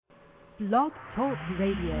Blog Talk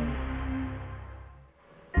Radio.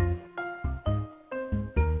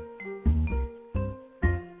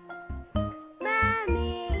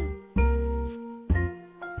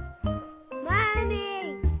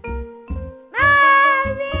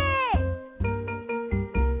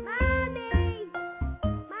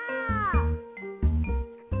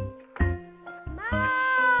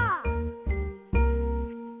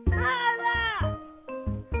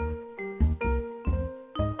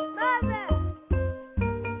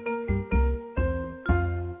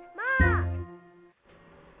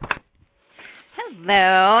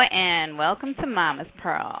 Hello, and welcome to Mama's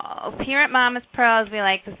Pearls. Here at Mama's Pearls, we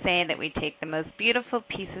like to say that we take the most beautiful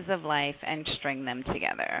pieces of life and string them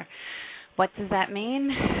together. What does that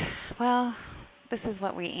mean? Well, this is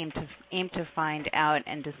what we aim to find out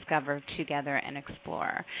and discover together and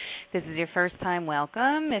explore. If this is your first time,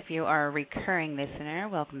 welcome. If you are a recurring listener,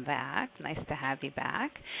 welcome back. Nice to have you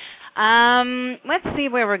back. Let's see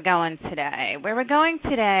where we're going today. Where we're going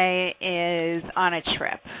today is on a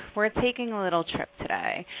trip. We're taking a little trip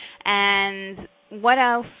today. And what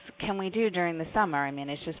else can we do during the summer? I mean,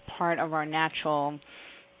 it's just part of our natural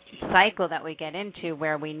cycle that we get into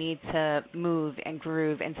where we need to move and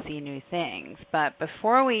groove and see new things. But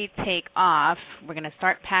before we take off, we're going to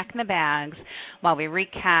start packing the bags while we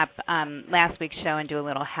recap last week's show and do a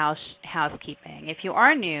little housekeeping. If you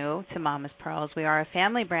are new to Mama's Pearls, we are a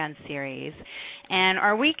family brand series, and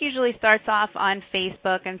our week usually starts off on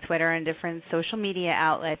Facebook and Twitter and different social media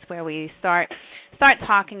outlets where we start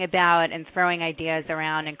talking about and throwing ideas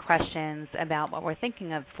around and questions about what we're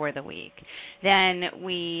thinking of for the week. Then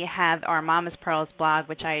we have our Mama's Pearls blog,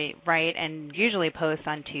 which I write and usually post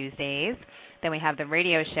on Tuesdays. Then we have the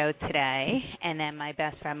radio show today, and then my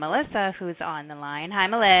best friend Melissa, who's on the line. Hi,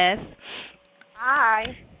 Melissa.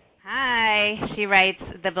 Hi. Hi. She writes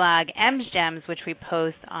the blog M's Gems, which we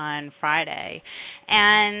post on Friday.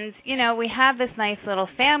 And, you know, we have this nice little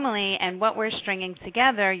family, and what we're stringing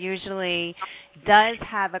together usually does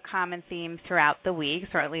have a common theme throughout the weeks,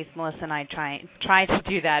 or at least Melissa and I try to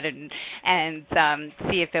do that and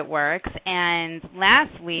see if it works. And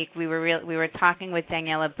last week we were talking with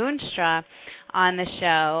Daniela Boonstra on the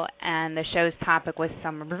show, and the show's topic was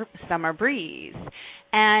summer breeze.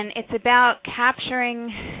 And it's about catching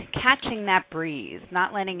that breeze,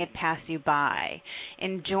 not letting it pass you by,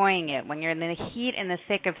 enjoying it when you're in the heat and the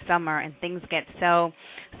thick of summer and things get so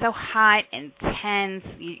hot and tense.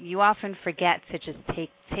 You often forget to just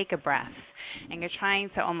take a breath, and you're trying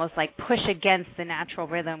to almost like push against the natural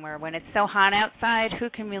rhythm where when it's so hot outside, who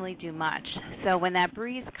can really do much? So when that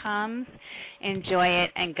breeze comes, enjoy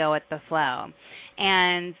it and go with the flow.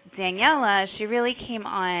 And Daniela, she really came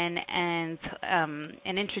on and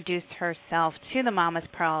introduced herself to the Mama's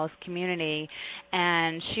Pearls community,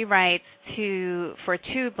 and she writes for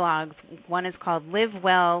two blogs. One is called Live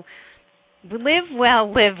Well, Live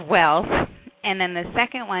Well. And then the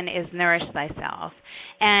second one is Nourish Thyself.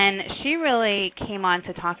 And she really came on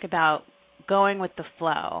to talk about going with the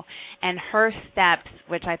flow and her steps,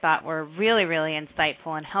 which I thought were really, really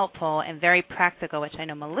insightful and helpful and very practical, which I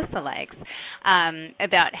know Melissa likes,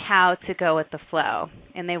 about how to go with the flow.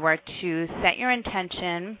 And they were to set your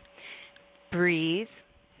intention, breathe,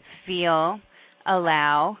 feel,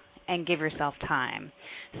 allow, and give yourself time.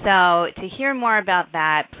 So to hear more about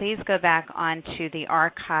that, please go back onto the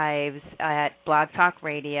archives at Blog Talk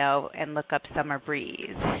Radio and look up Summer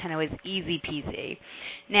Breeze. And it was easy peasy.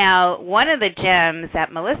 Now, one of the gems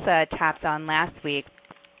that Melissa tapped on last week,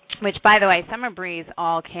 which, by the way, Summer Breeze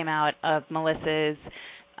all came out of Melissa's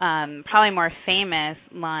probably more famous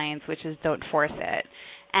lines, which is Don't Force It.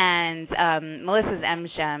 And Melissa's M's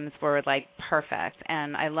Gems were, like, perfect,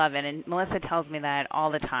 and I love it. And Melissa tells me that all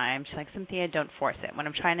the time. She's like, Cynthia, don't force it. When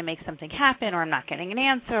I'm trying to make something happen, or I'm not getting an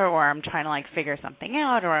answer, or I'm trying to, like, figure something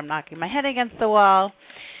out, or I'm knocking my head against the wall.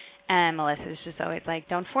 And Melissa's just always like,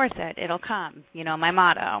 don't force it. It'll come, you know, my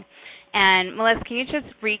motto. And Melissa, can you just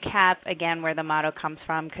recap again where the motto comes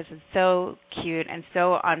from? Because it's so cute and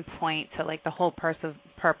so on point to, like, the whole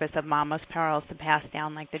purpose of Mama's Pearls to pass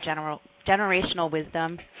down, like, the generational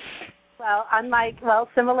wisdom. Well,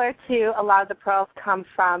 similar to a lot of the pearls come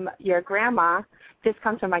from your grandma, this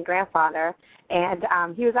comes from my grandfather. And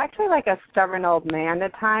he was actually like a stubborn old man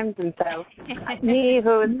at times. And so me,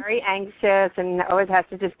 who was very anxious and always has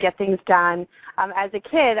to just get things done, as a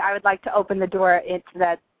kid, I would like to open the door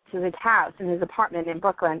to his house, in his apartment in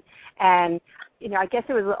Brooklyn. And, you know, I guess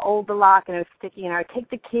it was old, the lock, and it was sticky. And I would take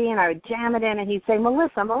the key and I would jam it in. And he'd say,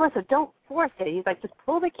 Melissa, don't force it. He's like, just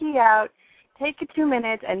pull the key out, take 2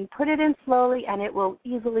 minutes, and put it in slowly, and it will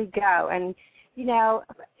easily go. And, you know,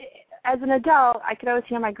 as an adult, I could always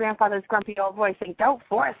hear my grandfather's grumpy old voice saying, "Don't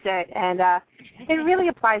force it," and it really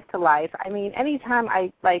applies to life. I mean, anytime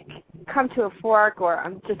I come to a fork or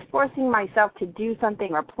I'm just forcing myself to do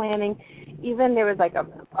something or planning, even there was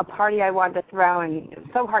a party I wanted to throw, and it was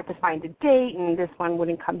so hard to find a date, and this one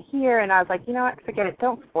wouldn't come here, and I was like, you know what, forget it,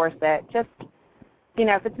 don't force it, just.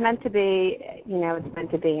 If it's meant to be, it's meant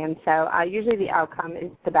to be. And so usually the outcome is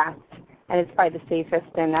the best, and it's probably the safest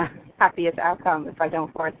and happiest outcome if I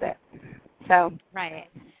don't force it. So right.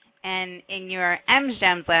 And in your M's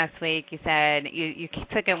Gems last week, you said you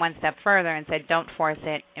took it one step further and said, don't force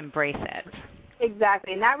it, embrace it.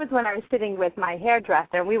 Exactly. And that was when I was sitting with my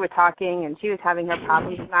hairdresser, and we were talking, and she was having her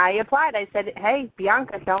problems. And I applied. I said, hey,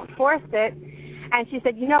 Bianca, don't force it. And she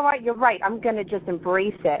said, you know what, you're right. I'm going to just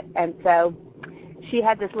embrace it. And so she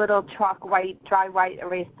had this little dry white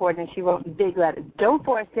erase board, and she wrote in big letters, don't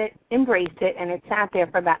force it, embrace it, and it sat there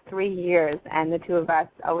for about 3 years, and the two of us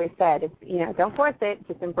always said, don't force it,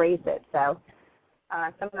 just embrace it. So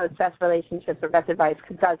some of those best relationships or best advice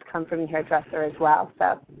does come from your hairdresser as well.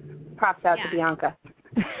 So props out to Bianca.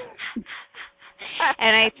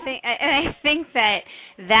 And I think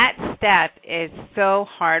that step is so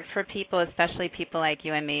hard for people, especially people like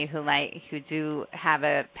you and me who do have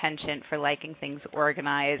a penchant for liking things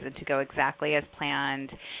organized and to go exactly as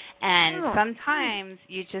planned. And sometimes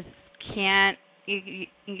you just can't. You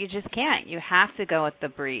just can't. You have to go with the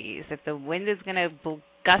breeze. If the wind is going to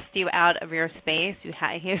gust you out of your space, you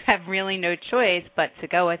have really no choice but to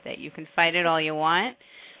go with it. You can fight it all you want,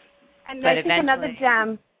 and but I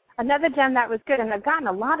think Another gem that was good, and I've gotten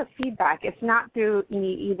a lot of feedback, it's not through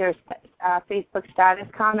either Facebook status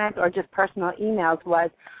comments or just personal emails,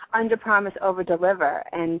 was under promise, over deliver.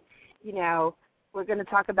 And, we're going to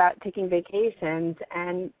talk about taking vacations,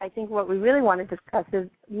 and I think what we really want to discuss is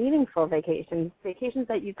meaningful vacations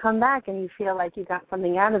that you come back and you feel like you got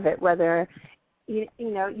something out of it, whether, you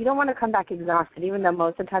don't want to come back exhausted, even though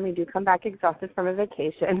most of the time you do come back exhausted from a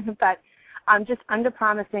vacation, but just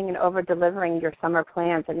under-promising and over-delivering your summer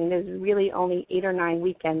plans. I mean, there's really only 8 or 9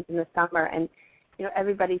 weekends in the summer, and,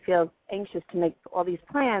 everybody feels anxious to make all these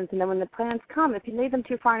plans. And then when the plans come, if you lay them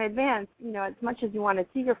too far in advance, as much as you want to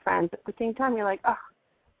see your friends, at the same time, you're like, oh,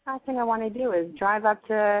 last thing I want to do is drive out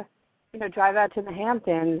to the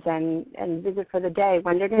Hamptons and visit for the day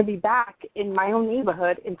when they're going to be back in my own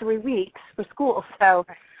neighborhood in 3 weeks for school. So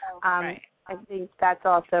I think that's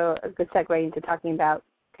also a good segue into talking about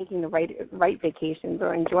taking the right vacations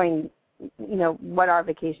or enjoying, what our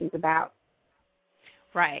vacation's about.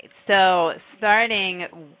 Right. So starting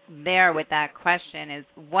there with that question is,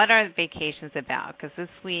 what are vacations about? Because this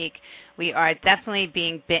week we are definitely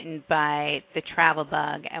being bitten by the travel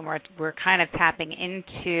bug, and we're kind of tapping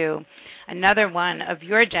into another one of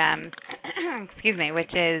your gems, excuse me,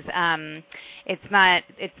 which is it's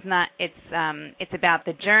about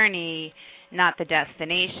the journey, not the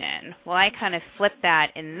destination. Well, I kind of flip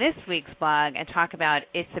that in this week's blog and talk about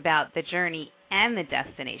it's about the journey and the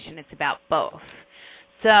destination. It's about both.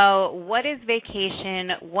 So what is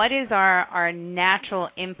vacation? What is our natural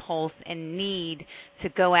impulse and need to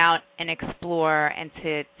go out and explore and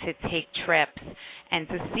to take trips and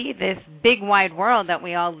to see this big wide world that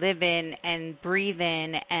we all live in and breathe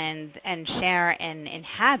in and share and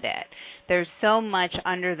inhabit? There's so much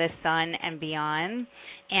under the sun and beyond,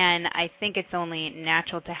 and I think it's only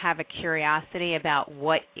natural to have a curiosity about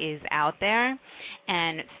what is out there.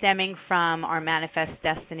 And stemming from our Manifest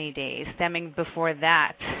Destiny days, stemming before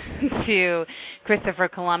that to Christopher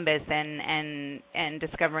Columbus and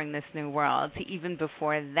discovering this new world, to even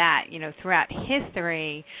before that, throughout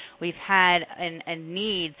history, we've had a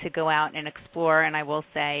need to go out and explore, and I will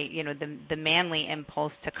say, the manly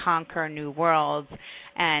impulse to conquer new worlds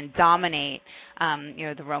and dominate.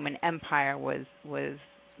 The Roman Empire was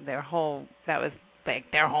their whole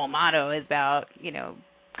motto is about,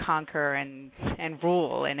 conquer and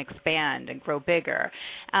rule and expand and grow bigger.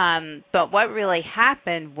 But what really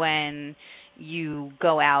happened when you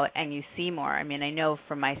go out and you see more? I mean, I know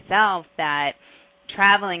for myself that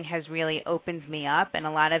traveling has really opened me up, and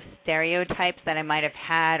a lot of stereotypes that I might have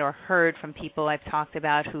had or heard from people I've talked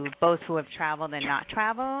about who have traveled and not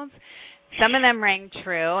traveled, some of them rang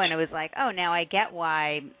true, and it was like, oh, now I get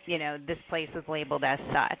why, this place is labeled as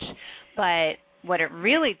such. But what it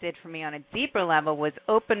really did for me on a deeper level was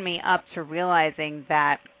open me up to realizing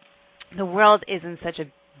that the world isn't such a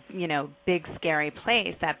big, scary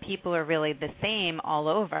place, that people are really the same all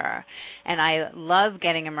over. And I love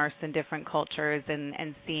getting immersed in different cultures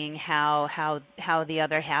and seeing how the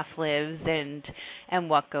other half lives and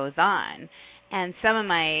what goes on. And some of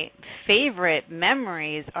my favorite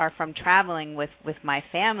memories are from traveling with my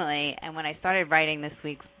family. And when I started writing this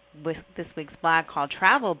week's with this week's blog called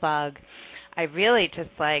Travel Bug, I really just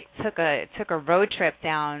like took a road trip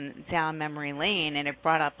down memory lane, and it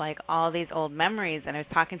brought up like all these old memories. And I was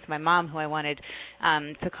talking to my mom, who I wanted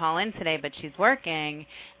to call in today, but she's working,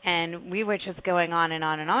 and we were just going on and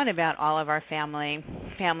on and on about all of our family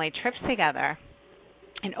trips together.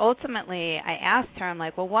 And ultimately, I asked her, I'm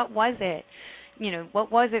like, well, what was it?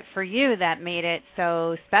 What was it for you that made it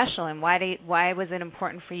so special, and why was it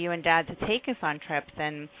important for you and Dad to take us on trips?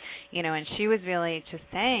 And and she was really just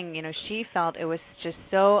saying, she felt it was just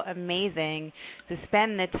so amazing to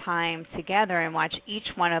spend the time together and watch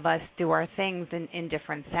each one of us do our things in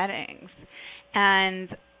different settings.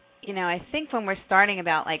 And I think when we're starting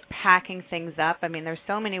about like packing things up, I mean, there's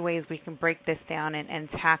so many ways we can break this down and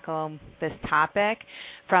tackle this topic,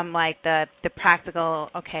 from like the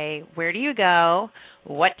practical, okay, where do you go?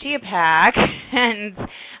 What do you pack? And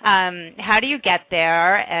how do you get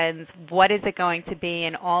there? And what is it going to be?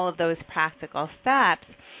 And all of those practical steps.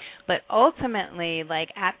 But ultimately,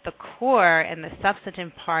 like at the core and the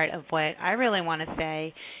substantive part of what I really want to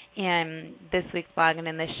say in this week's blog and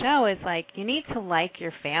in this show is like, you need to like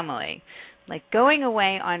your family. Like going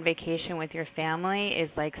away on vacation with your family is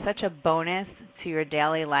like such a bonus to your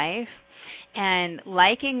daily life. And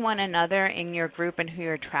liking one another in your group and who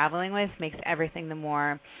you're traveling with makes everything the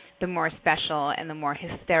more special and the more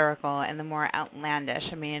hysterical and the more outlandish.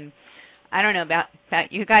 I mean, I don't know about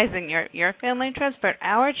you guys and your family trips, but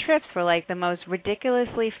our trips were like the most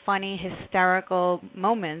ridiculously funny, hysterical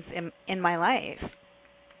moments in my life.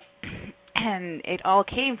 And it all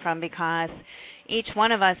came from because each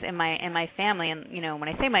one of us in my family, and when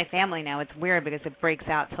I say my family now, it's weird because it breaks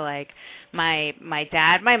out to like my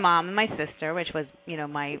dad, my mom, and my sister, which was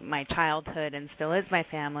my childhood and still is my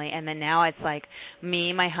family, and then now it's like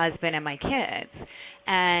me, my husband, and my kids.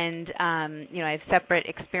 And I have separate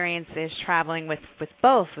experiences traveling with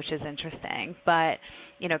both, which is interesting. But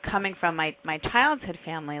coming from my childhood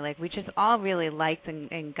family, like we just all really liked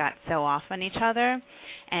and got so off on each other,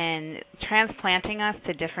 and transplanting us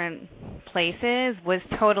to different places was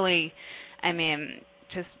totally, I mean,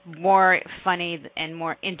 just more funny and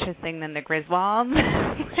more interesting than the Griswolds.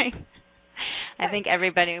 Like, I think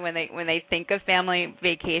everybody, when they think of family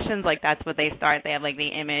vacations, like that's what they start. They have like the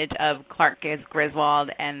image of Clark Griswold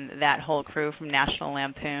and that whole crew from National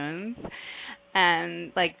Lampoons.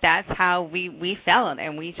 And like that's how we felt,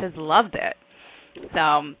 and we just loved it.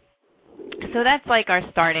 So that's like our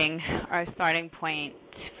starting point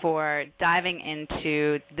for diving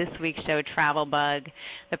into this week's show, Travel Bug.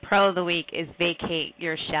 The pro of the week is Vacate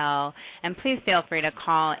Your Shell. And please feel free to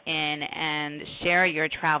call in and share your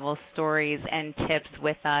travel stories and tips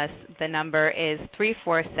with us. The number is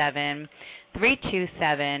 347-9450.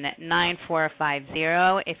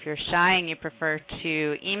 If you're shy and you prefer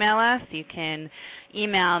to email us, you can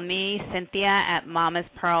email me, Cynthia, at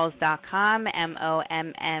mamaspearls.com,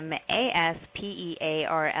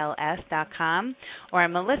 MOMASPEARLS.com, or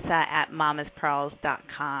Melissa at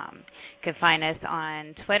mamaspearls.com. You can find us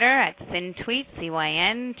on Twitter at CynTweet,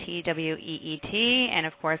 CYNTWEET, and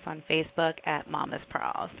of course on Facebook at Mama's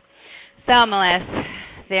Pearls. So, Melissa,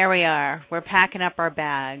 there we are. We're packing up our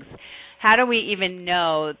bags. How do we even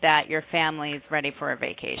know that your family is ready for a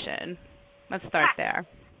vacation? Let's start there.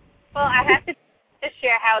 Well, I have to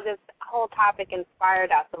share how this whole topic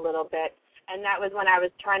inspired us a little bit, and that was when I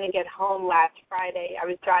was trying to get home last Friday. I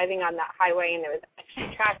was driving on the highway, and there was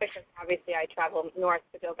extra traffic, and obviously I traveled north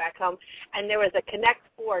to go back home, and there was a Connect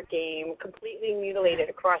 4 game completely mutilated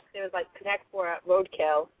across. There was like Connect 4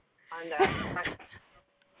 roadkill on the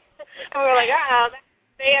and we were like,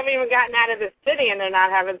 they haven't even gotten out of the city, and they're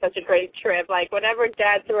not having such a great trip. Like, whatever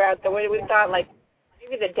Dad threw out the window, we thought, like,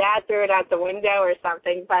 maybe the dad threw it out the window or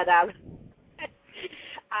something. But I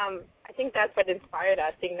think that's what inspired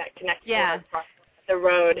us, seeing that connection across the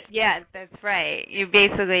road. Yeah, that's right. You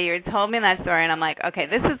told me that story, and I'm like, okay,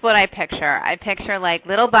 this is what I picture. I picture, like,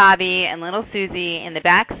 little Bobby and little Susie in the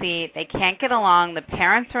back seat. They can't get along. The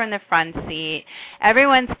parents are in the front seat.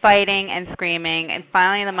 Everyone's fighting and screaming, and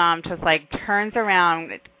finally the mom just, like, turns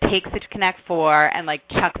around, takes the Connect 4, and, like,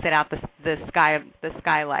 chucks it out the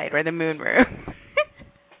skylight or the moonroof. We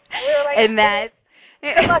were like, and that...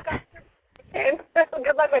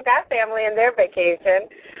 Good luck with that family and their vacation.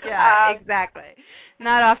 Yeah, exactly.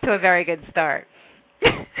 Not off to a very good start.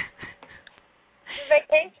 Vacation,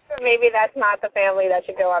 maybe that's not the family that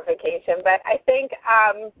should go on vacation. But I think,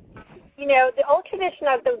 the old tradition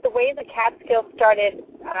of the way the Catskills started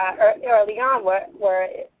early on were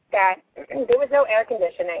that there was no air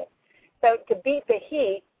conditioning. So to beat the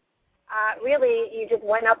heat, really you just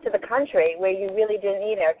went up to the country where you really didn't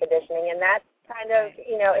need air conditioning, and that's kind of,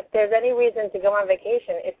 if there's any reason to go on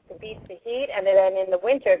vacation, it's to beat the heat, and then in the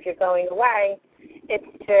winter, if you're going away, it's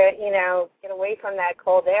to, get away from that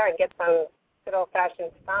cold air and get some good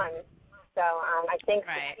old-fashioned sun. So I think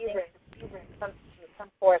the season, some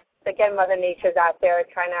force, again, Mother Nature's out there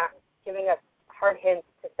giving us hard hints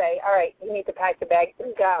to say, all right, you need to pack your bags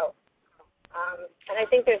and go. And I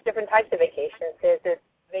think there's different types of vacations. There's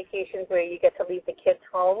vacations where you get to leave the kids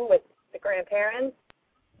home with the grandparents,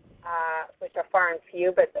 which are far and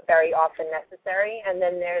few, but very often necessary. And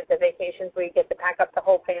then there's the vacations where you get to pack up the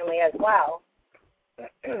whole family as well.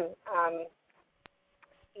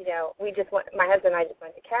 My husband and I just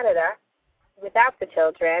went to Canada without the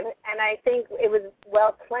children, and I think it was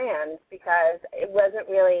well planned because it wasn't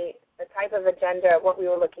really the type of agenda of what we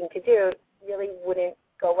were looking to do really wouldn't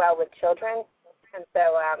go well with children, and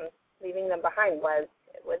so leaving them behind was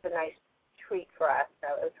a nice treat for us.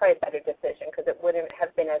 So it was probably a better decision because it wouldn't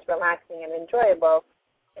have been as relaxing and enjoyable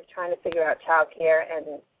as trying to figure out childcare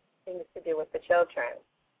and things to do with the children.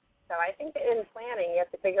 So I think that in planning you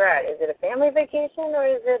have to figure out, is it a family vacation or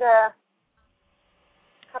is it a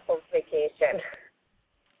couple's vacation?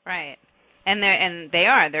 Right. And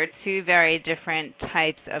they're two very different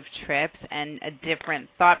types of trips and a different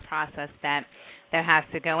thought process that has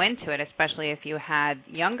to go into it, especially if you have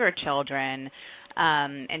younger children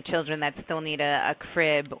and children that still need a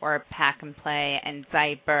crib or pack and play and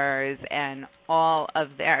diapers and all of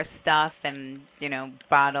their stuff and,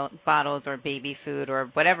 bottles or baby food or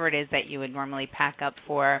whatever it is that you would normally pack up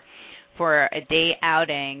for a day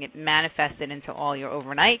outing manifested into all your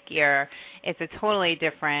overnight gear. It's a totally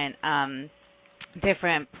different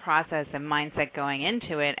process and mindset going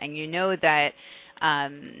into it, and that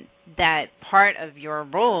that part of your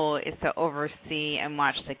role is to oversee and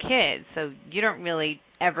watch the kids. So you don't really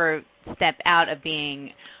ever step out of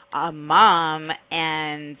being a mom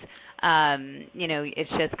and it's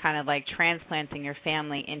just kind of like transplanting your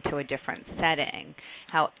family into a different setting.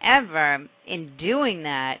 However, in doing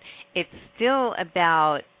that, it's still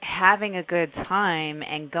about having a good time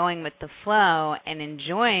and going with the flow and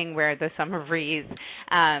enjoying where the summer breeze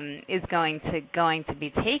is going to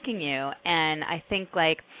be taking you. And I think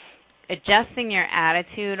adjusting your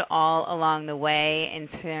attitude all along the way in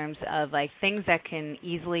terms of things that can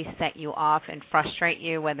easily set you off and frustrate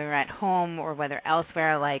you, whether at home or whether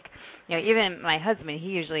elsewhere. Even my husband, he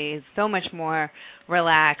usually is so much more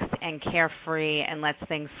relaxed and carefree and lets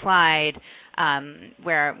things slide,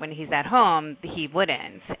 where when he's at home, he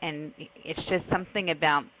wouldn't. And it's just something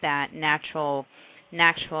about that natural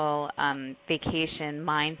vacation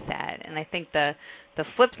mindset. And I think the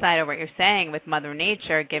flip side of what you're saying with Mother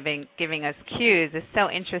Nature giving us cues is so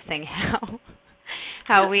interesting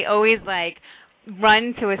how we always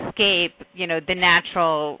run to escape, the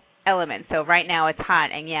natural element. So right now it's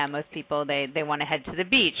hot, and most people they want to head to the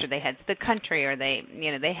beach or they head to the country or they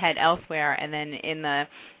head elsewhere. And then in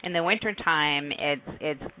the winter time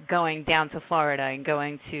it's going down to Florida and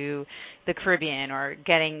going to the Caribbean or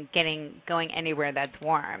going anywhere that's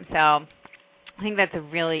warm. So I think that's a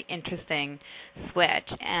really interesting switch,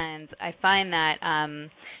 and I find that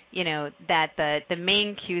that the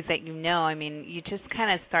main cues that you just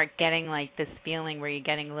kind of start getting this feeling where you're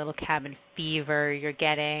getting a little cabin fever, you're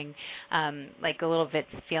getting a little bit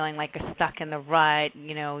feeling like a stuck in the rut.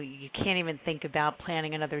 You can't even think about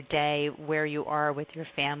planning another day where you are with your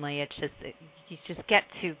family. You just get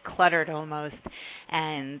too cluttered almost,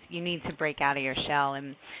 and you need to break out of your shell,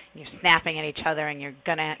 and you're snapping at each other, and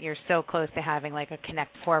you're so close to having a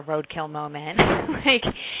Connect 4 roadkill moment.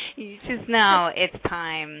 You just know it's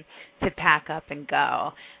time to pack up and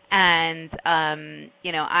go. And I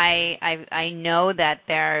know that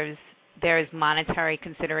there's monetary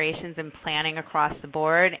considerations in planning across the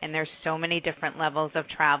board, and there's so many different levels of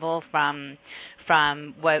travel from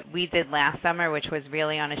what we did last summer, which was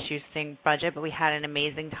really on a shoestring budget, but we had an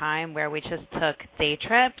amazing time where we just took day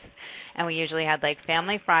trips, and we usually had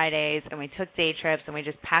family Fridays, and we took day trips, and we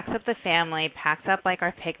just packed up the family, packed up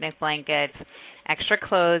our picnic blankets, extra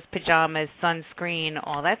clothes, pajamas, sunscreen,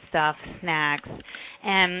 all that stuff, snacks,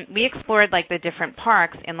 and we explored the different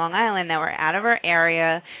parks in Long Island that were out of our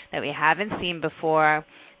area that we haven't seen before.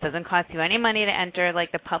 It doesn't cost you any money to enter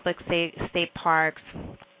the public state parks.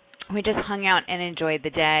 We just hung out and enjoyed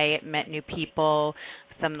the day, met new people.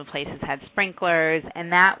 Some of the places had sprinklers, and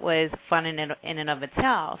that was fun in and of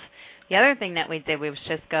itself. The other thing that we did was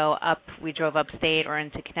just we drove upstate or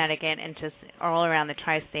into Connecticut and just all around the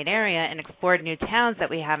tri-state area and explored new towns that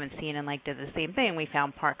we haven't seen and did the same thing. We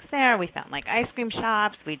found parks there. We found ice cream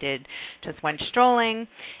shops. We went strolling.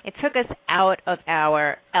 It took us out of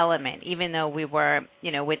our element, even though we were,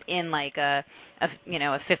 within a a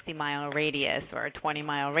 50-mile radius or a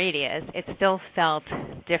 20-mile radius, it still felt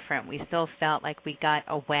different. We still felt like we got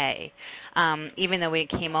away. Even though we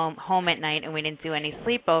came home at night and we didn't do any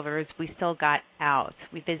sleepovers, we still got out.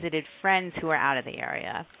 We visited friends who were out of the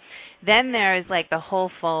area. Then there's like the whole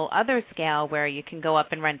full other scale where you can go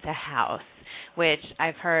up and rent a house, which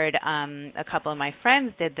I've heard a couple of my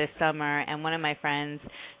friends did this summer, and one of my friends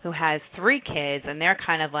who has 3 kids, and they're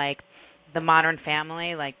kind of like the Modern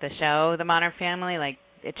Family, like the show The Modern Family, like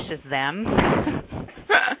it's just them.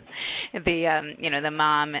 The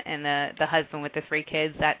mom and the husband with the 3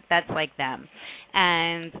 kids, that's like them.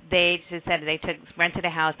 And they just said they rented a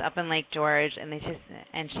house up in Lake George,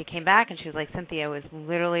 and she came back and she was like, Cynthia, it was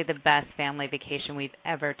literally the best family vacation we've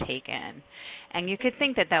ever taken. And you could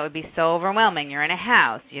think that would be so overwhelming. You're in a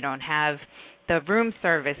house, you don't have the room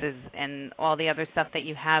services and all the other stuff that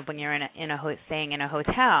you have when you're staying in a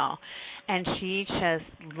hotel. And she just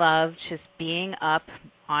loved just being up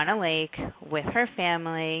on a lake with her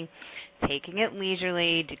family, taking it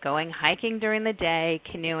leisurely, going hiking during the day,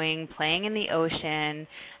 canoeing, playing in the ocean.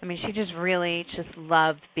 I mean, she just really just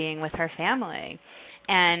loved being with her family.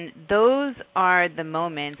 And those are the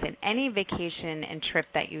moments, and any vacation and trip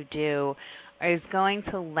that you do is going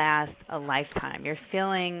to last a lifetime. You're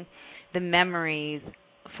feeling the memories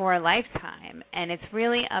for a lifetime. And it's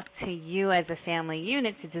really up to you as a family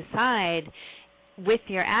unit to decide with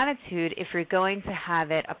your attitude if you're going to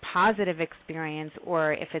have it a positive experience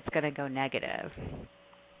or if it's going to go negative.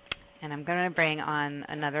 And I'm going to bring on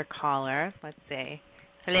another caller. Let's see.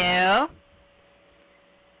 Hello?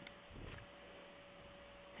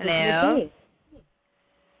 Hello?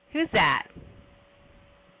 Who's that?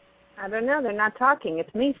 I don't know. They're not talking.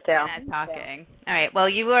 It's me still. They're not talking. All right. Well,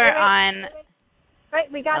 you were on.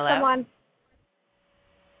 Right, we got Hello? someone.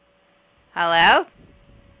 Hello?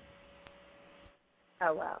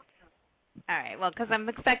 Oh, well. All right. Well, because I'm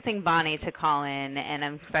expecting Bonnie to call in, and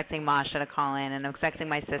I'm expecting Masha to call in, and I'm expecting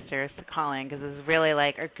my sisters to call in, because this is really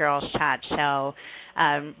like a girls' chat show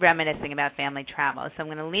reminiscing about family travel. So I'm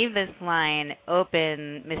going to leave this line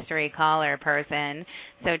open, mystery caller person,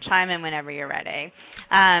 so chime in whenever you're ready.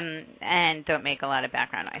 And don't make a lot of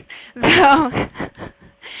background noise.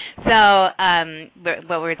 So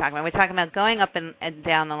what were we talking about? We're talking about going up and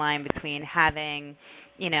down the line between having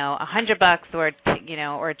 $100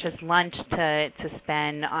 or just lunch to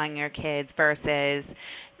spend on your kids versus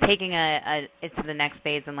taking it to the next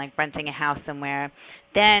phase and like renting a house somewhere.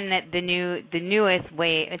 Then the newest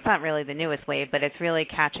wave, it's not really the newest wave, but it's really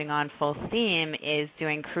catching on full steam, is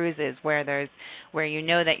doing cruises where you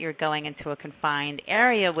know that you're going into a confined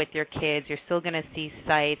area with your kids. You're still going to see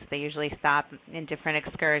sites. They usually stop in different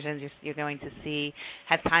excursions. You're going to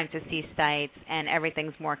have time to see sites, and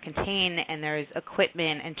everything's more contained, and there's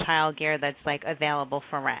equipment and child gear that's like available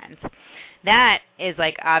for rent. That is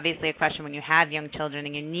like obviously a question when you have young children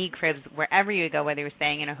and you need cribs wherever you go, whether you're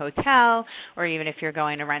staying in a hotel or even if you're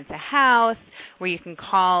going to rent a house, where you can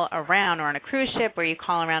call around, or on a cruise ship where you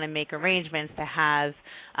call around and make arrangements to have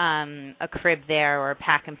a crib there, or a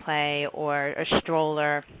pack and play, or a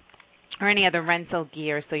stroller, or any other rental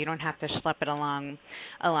gear, so you don't have to schlep it along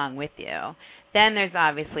with you. Then there's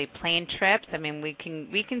obviously plane trips. I mean, we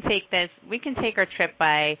can take our trip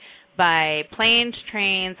by planes,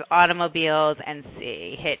 trains, automobiles, and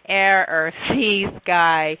sea. Hit air, earth, sea,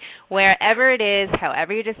 sky, wherever it is,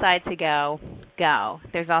 however you decide to go.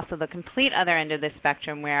 There's also the complete other end of the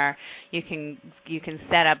spectrum where you can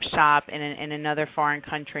set up shop in another foreign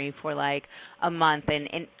country for like a month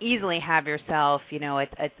and easily have yourself,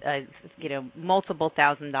 a multiple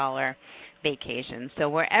 $1,000 vacation. So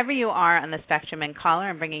wherever you are on the spectrum, and caller,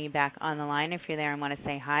 I'm bringing you back on the line. If you're there and want to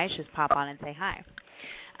say hi, just pop on and say hi.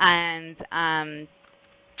 And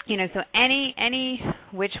so any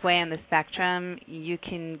which way on the spectrum, you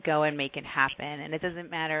can go and make it happen. And it doesn't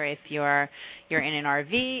matter if you're in an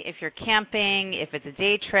RV, if you're camping, if it's a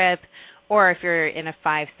day trip, or if you're in a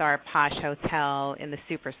 5-star posh hotel in the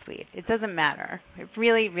super suite. It doesn't matter. It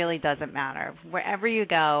really, really doesn't matter. Wherever you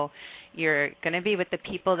go, you're going to be with the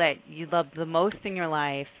people that you love the most in your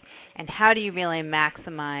life. And how do you really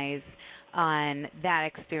maximize on that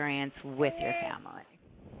experience with your family?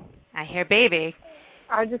 I hear baby.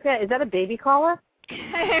 I was just saying, is that a baby caller?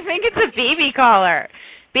 I think it's a baby caller.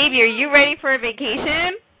 Baby, are you ready for a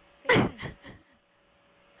vacation?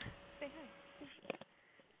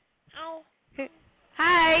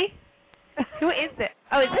 Hi. Who is it?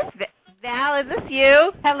 Oh, is this Val? Is this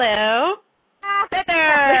you? Hello.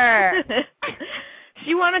 Heather.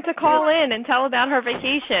 She wanted to call in and tell about her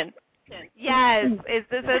vacation. Yes.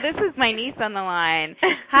 So this is my niece on the line.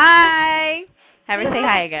 Hi. Have her say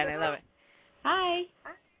hi again. I love it. Hi.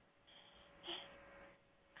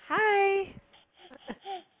 Hi.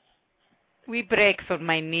 We breaks on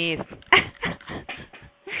my knees.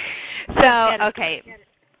 So, okay.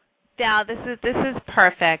 Now, this is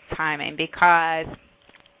perfect timing because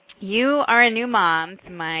you are a new mom to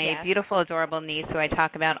my beautiful, adorable niece who I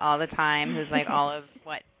talk about all the time, who's like all of,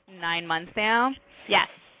 9 months now? Yes.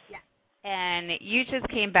 And you just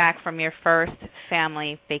came back from your first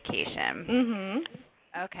family vacation.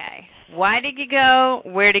 Mm-hmm. Okay. Why did you go?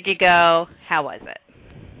 Where did you go? How was it?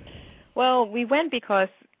 Well, we went because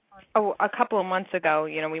a couple of months ago,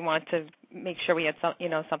 we wanted to make sure we had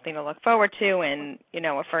something to look forward to, and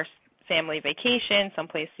a first family vacation,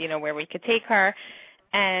 someplace where we could take her,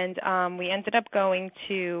 and we ended up going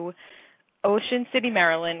to Ocean City,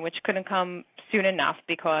 Maryland, which couldn't come soon enough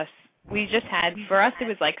because we just had, for us, it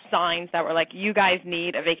was like signs that were like, you guys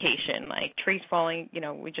need a vacation, like trees falling,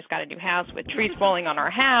 we just got a new house with trees falling on our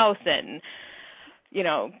house and,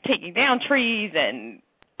 taking down trees and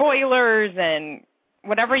boilers and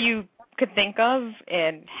whatever you could think of,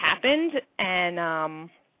 it happened. And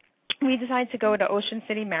we decided to go to Ocean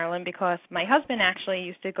City, Maryland because my husband actually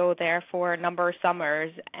used to go there for a number of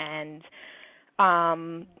summers and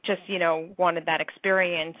just, wanted that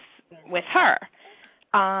experience with her.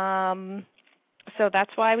 So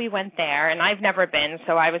that's why we went there, and I've never been,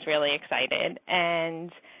 so I was really excited.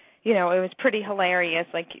 And, it was pretty hilarious.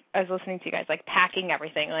 Like, I was listening to you guys, like, packing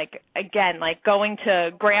everything. Like, again, like, going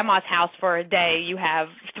to Grandma's house for a day, you have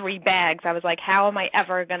 3 bags. I was like, how am I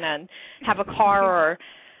ever going to have a car or,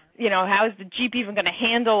 how is the Jeep even going to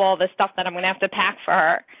handle all this stuff that I'm going to have to pack for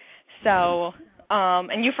her? So,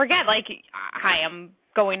 and you forget, like, hi, I'm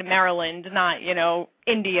going to Maryland, not,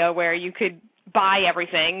 India, where you could buy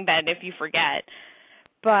everything that if you forget.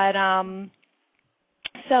 But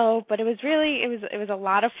but it was really it was a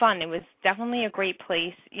lot of fun. It was definitely a great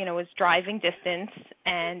place. It was driving distance,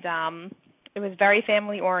 and it was very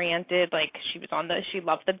family oriented. Like she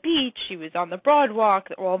loved the beach. She was on the boardwalk,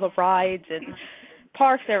 all the rides and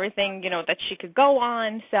parks, everything, that she could go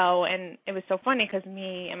on. So, and it was so funny because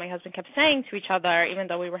me and my husband kept saying to each other, even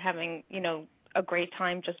though we were having, a great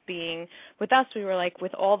time just being with us, we were like,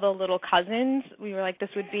 with all the little cousins, we were like, this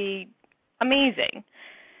would be amazing.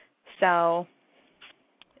 So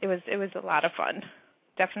it was a lot of fun.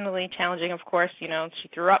 Definitely challenging, of course. She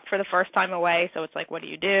threw up for the first time away, so it's like, what do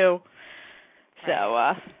you do?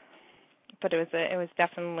 So, but it was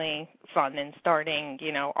definitely fun in starting,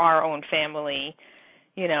 our own family,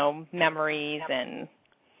 memories, and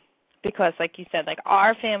because, like you said, like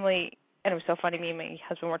our family. And it was so funny, me and my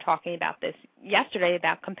husband were talking about this yesterday,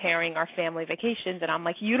 about comparing our family vacations, and I'm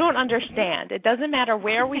like, you don't understand. It doesn't matter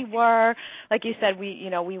where we were. Like you said,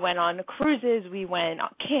 we went on cruises, we went,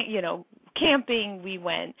 camping, we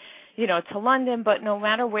went, to London, but no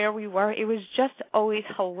matter where we were, it was just always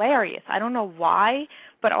hilarious. I don't know why,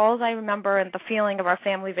 but all I remember and the feeling of our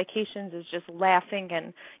family vacations is just laughing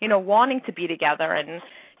and, wanting to be together and,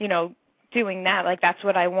 doing that. Like, that's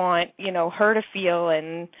what I want, her to feel,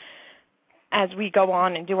 and as we go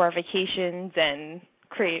on and do our vacations and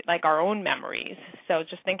create, like, our own memories. So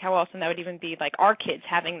just think how awesome that would even be, like, our kids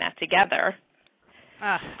having that together.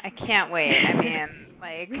 I can't wait. I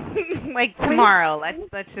mean, like tomorrow,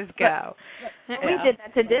 let's just go. We did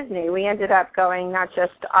that to Disney. We ended up going not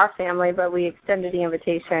just our family, but we extended the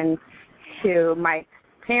invitation to Mike's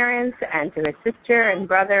parents and to his sister and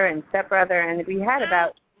brother and stepbrother, and we had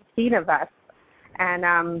about 18 of us.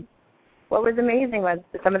 And what was amazing was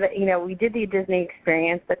some of the, we did the Disney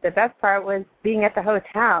experience, but the best part was being at the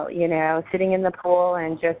hotel, sitting in the pool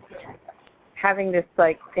and just having this,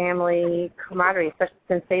 like, family camaraderie, especially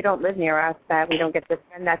since they don't live near us, that we don't get to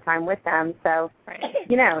spend that time with them. So, right.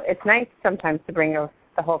 It's nice sometimes to bring the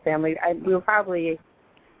whole family. We were probably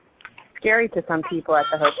scary to some people at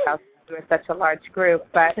the hotel because we were such a large group,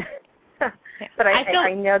 but... But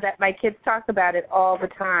I know that my kids talk about it all the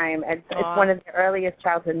time. It's one of their earliest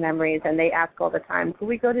childhood memories, and they ask all the time, "Could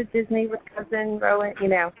we go to Disney with cousin Rowan?"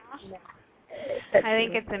 I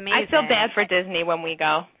think it's amazing. I feel bad for Disney when we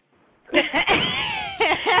go. The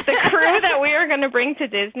crew that we are going to bring to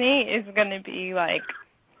Disney is going to be, like,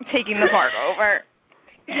 taking the park over.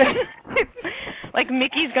 Like,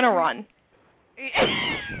 Mickey's going to run.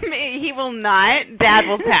 He will not. Dad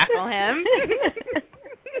will tackle him.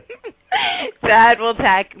 Dad will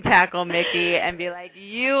tackle Mickey and be like,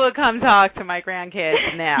 you will come talk to my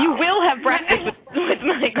grandkids now. You will have breakfast with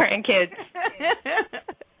my grandkids.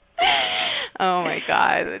 Oh, my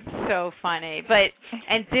God. It's so funny.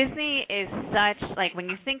 And Disney is such, like, when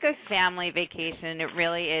you think of family vacation, it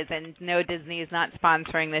really is. And no, Disney is not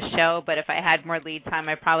sponsoring this show, but if I had more lead time,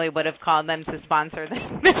 I probably would have called them to sponsor the show.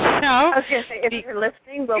 I was going to say, if you're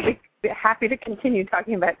listening, be happy to continue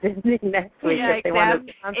talking about Disney next week if they want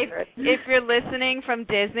to sponsor it. If you're listening from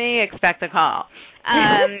Disney, expect a call.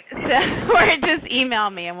 Or just email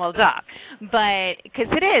me and we'll talk. But because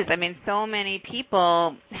it is, I mean, so many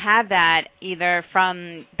people have that either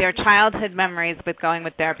from their childhood memories with going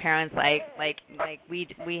with their parents, like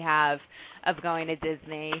we have of going to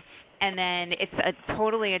Disney. And then it's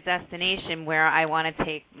totally a destination where I want to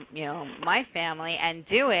take, my family and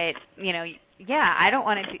do it, I don't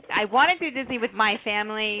want to. I want to do Disney with my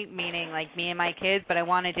family, meaning like me and my kids, but I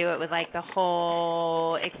want to do it with like the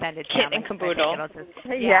whole extended family. Kit and caboodle. Because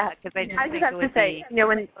I just have to say,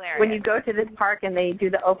 when you go to this park and they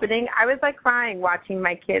do the opening, I was like crying watching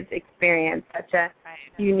my kids experience such a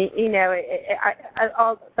unique.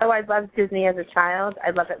 Although I loved Disney as a child,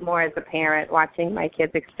 I love it more as a parent watching my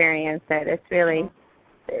kids experience it. It's really,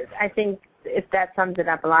 I think. If that sums it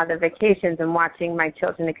up, a lot of the vacations and watching my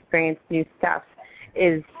children experience new stuff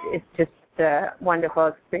is just a wonderful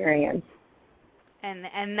experience.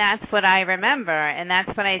 And that's what I remember, and that's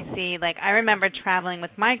what I see. Like I remember traveling with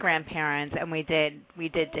my grandparents, and we did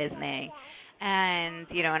Disney. And,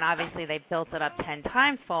 and obviously they built it up 10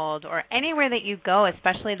 times fold, or anywhere that you go,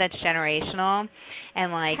 especially that's generational,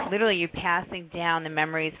 and like literally you passing down the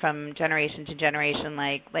memories from generation to generation,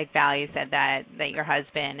 like Val, you said that your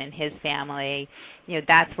husband and his family,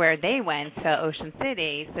 that's where they went to Ocean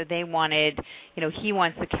City, so they wanted, he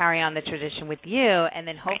wants to carry on the tradition with you, and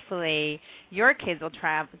then hopefully your kids will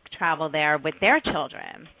travel there with their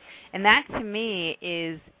children. And that to me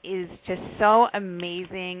is just so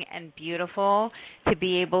amazing and beautiful to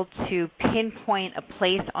be able to pinpoint a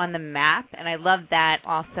place on the map. And I love that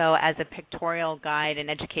also as a pictorial guide and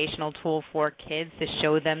educational tool for kids to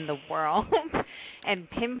show them the world and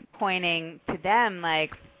pinpointing to them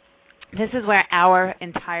like, this is where our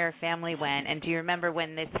entire family went, and do you remember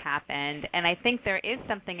when this happened? And I think there is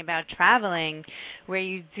something about traveling where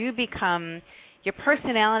you do become, your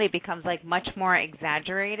personality becomes like much more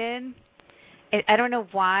exaggerated. I don't know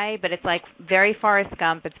why, but it's like very Forrest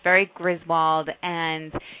Gump. It's very Griswold,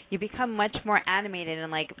 and you become much more animated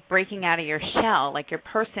and like breaking out of your shell. Like your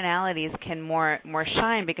personalities can more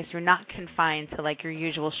shine because you're not confined to like your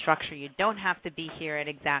usual structure. You don't have to be here at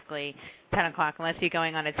exactly 10 o'clock unless you're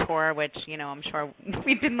going on a tour, which, I'm sure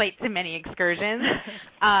we've been late to many excursions.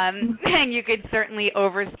 And you could certainly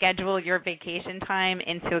overschedule your vacation time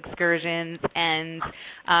into excursions and,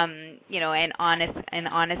 and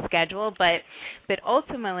on a schedule. But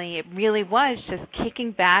ultimately it really was just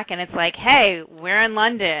kicking back, and it's like, hey, we're in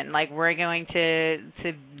London. Like we're going to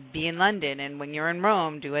be in London, and when you're in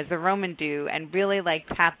Rome, do as the Roman do, and really like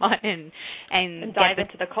tap on and dive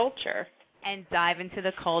into the culture. And dive into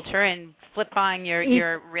the culture and flip on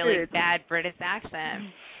your really bad British accent.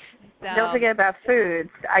 So, don't forget about food.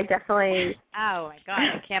 I definitely... Oh, my God.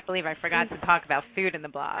 I can't believe I forgot to talk about food in the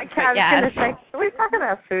blog. I was going to say, can we talk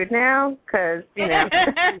about food now? Because,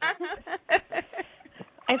 I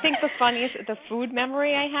think the food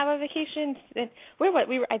memory I have of vacations, I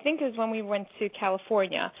think it was when we went to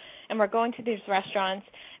California, and we're going to these restaurants,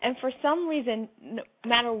 and for some reason, no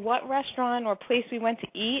matter what restaurant or place we went to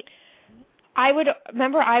eat, I would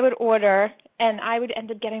order, and I would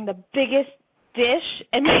end up getting the biggest dish,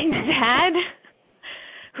 and my dad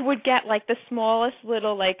would get like the smallest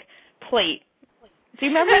little like plate. Do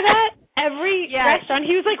you remember that? Every restaurant,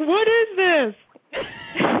 he was like, "What is this?"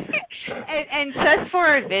 and just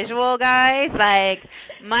for a visual, guys, like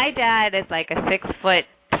my dad is like a 6-foot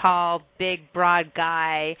tall, big, broad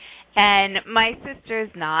guy, and my sister's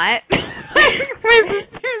not. My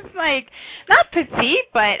sister's like not petite,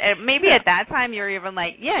 but maybe at that time you were even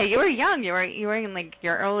like, you were young. You were in like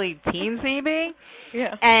your early teens, maybe.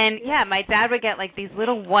 Yeah. And my dad would get like these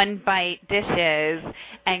little 1-bite dishes,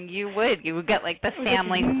 and you would get like the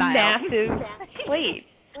family style massive plate.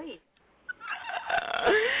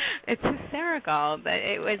 It's hysterical.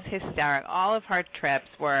 It was hysterical. All of our trips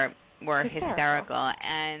were hysterical,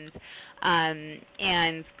 and I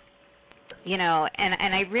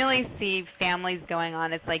really see families going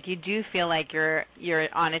on. It's like you do feel like you're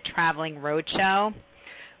on a traveling road show.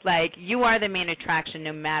 Like you are the main attraction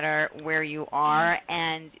no matter where you are,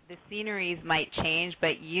 and the sceneries might change,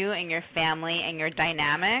 but you and your family and your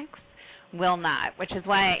dynamics will not, which is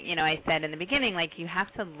why, I said in the beginning, like you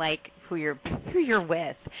have to like who you're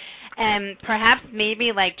with. And perhaps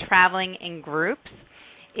maybe like traveling in groups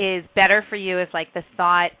is better for you if like the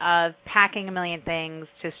thought of packing a million things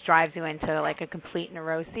just drives you into like a complete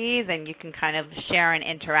neuroses, and you can kind of share and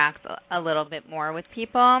interact a little bit more with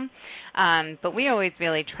people. But we always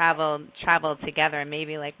really traveled together,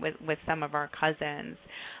 maybe like with some of our cousins.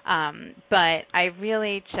 But I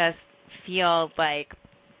really just feel like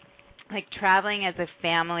like traveling as a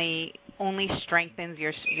family only strengthens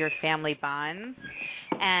your family bonds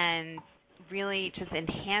and really just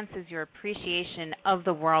enhances your appreciation of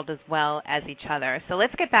the world as well as each other. So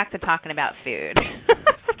let's get back to talking about food.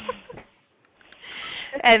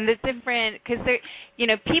 And the different, because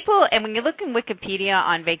people, and when you look in Wikipedia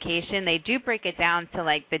on vacation, they do break it down to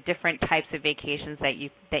like the different types of vacations that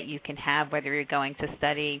you can have, whether you're going to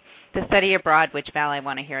study abroad, which Val I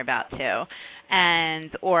want to hear about too,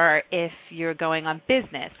 and or if you're going on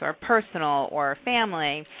business or personal or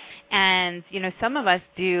family. And some of us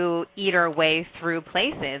do eat our way through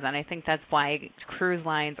places, and I think that's why cruise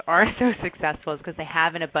lines are so successful, is because they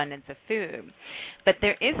have an abundance of food. But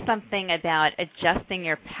there is something about adjusting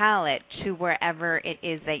your palate to wherever it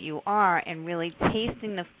is that you are and really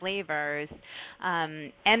tasting the flavors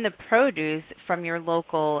and the produce from your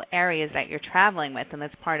local areas that you're traveling with. And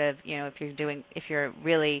that's part of, if you're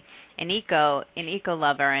really an eco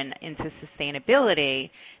lover and into sustainability,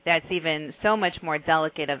 that's even so much more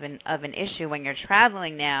delicate of an issue when you're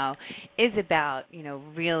traveling now, is about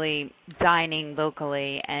really dining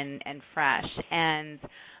locally and fresh. And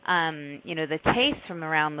the taste from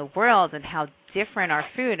around the world and how different our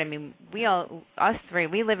food. I mean, us three,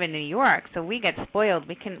 we live in New York, so we get spoiled.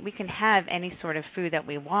 We can have any sort of food that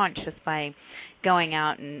we want just by going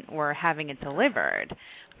out or having it delivered.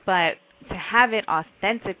 But to have it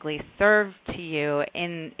authentically served to you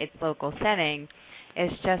in its local setting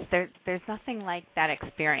is just, there's nothing like that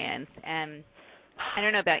experience. And I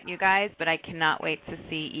don't know about you guys, but I cannot wait to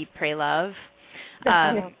see Eat, Pray, Love.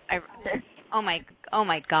 Oh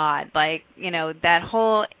my God! Like, that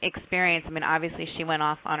whole experience. I mean, obviously she went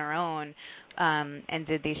off on her own and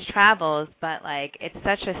did these travels, but like, it's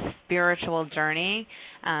such a spiritual journey.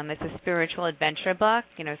 It's a spiritual adventure book,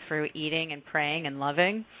 through eating and praying and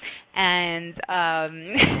loving. And why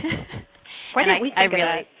didn't we think of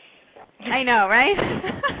that? I know, right?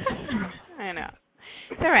 I know.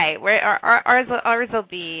 It's all right. Ours will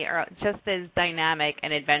be just as dynamic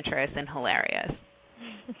and adventurous and hilarious.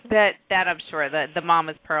 That I'm sure. The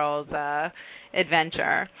Mama's Pearls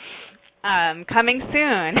adventure coming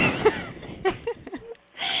soon.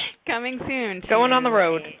 Coming soon. Going on the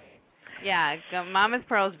road. Yeah, Mama's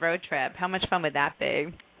Pearls road trip. How much fun would that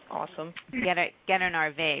be? Awesome. Get an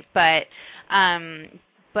RV,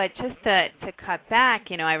 but just to cut back,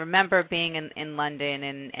 I remember being in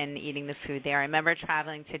London and eating the food there. I remember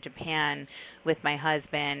traveling to Japan with my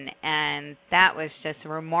husband, and that was just a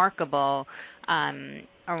remarkable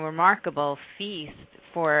feast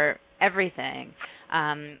for everything.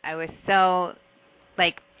 I was so,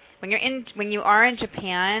 like, when you are in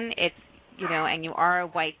Japan, it's, and you are a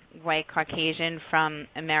white Caucasian from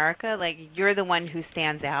America, like, you're the one who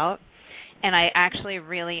stands out. And I actually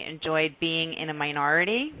really enjoyed being in a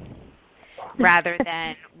minority rather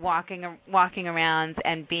than walking around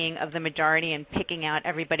and being of the majority and picking out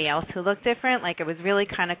everybody else who looked different. Like, it was really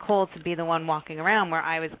kind of cool to be the one walking around where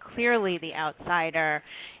I was clearly the outsider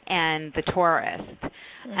and the tourist.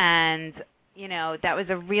 And, that was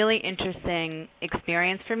a really interesting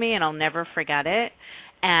experience for me, and I'll never forget it.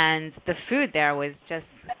 And the food there was just,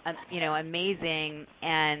 amazing.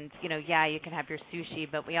 And, yeah, you can have your sushi,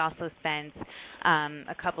 but we also spent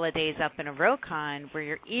a couple of days up in a ryokan where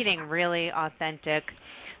you're eating really authentic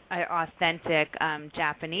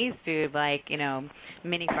Japanese food, like,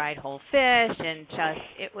 mini fried whole fish, and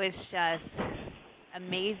it was just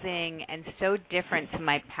amazing and so different to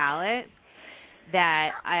my palate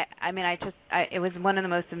that it was one of the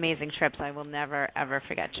most amazing trips. I will never, ever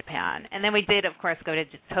forget Japan. And then we did, of course, go to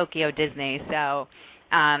Tokyo Disney. So,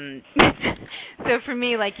 so for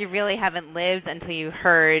me, like, you really haven't lived until you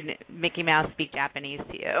heard Mickey Mouse speak Japanese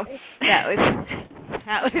to you. That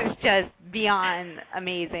was just beyond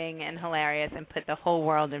amazing and hilarious, and put the whole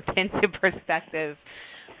world into perspective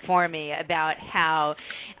for me about how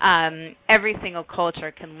every single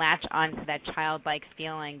culture can latch onto that childlike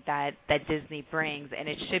feeling that Disney brings, and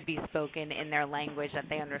it should be spoken in their language that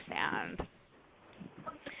they understand.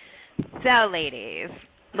 So, ladies,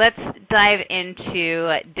 let's dive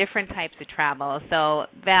into different types of travel. So,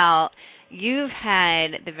 Val, you've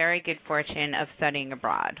had the very good fortune of studying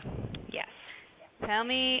abroad. Yes. Tell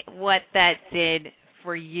me what that did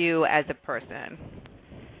for you as a person.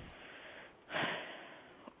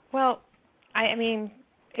 Well, I mean,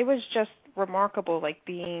 it was just remarkable, like,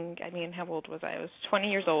 how old was I? I was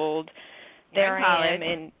 20 years old. There I am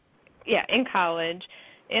in college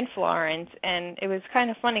in Florence, and it was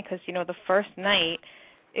kind of funny because, the first night,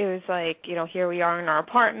 it was like, here we are in our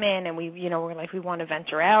apartment, and we're like, we want to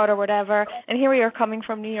venture out or whatever, and here we are coming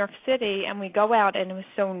from New York City, and we go out, and it was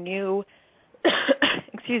so new,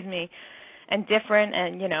 excuse me, and different,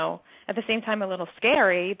 and at the same time a little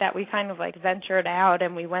scary that we kind of like ventured out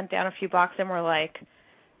and we went down a few blocks and we're like,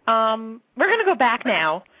 we're going to go back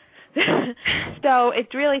now. So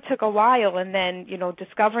it really took a while, and then,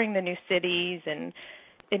 discovering the new cities and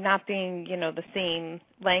it not being, the same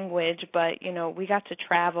language, but, we got to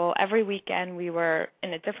travel. Every weekend we were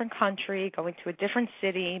in a different country, going to a different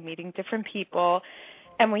city, meeting different people,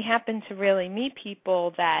 and we happened to really meet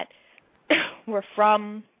people that were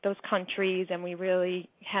from those countries, and we really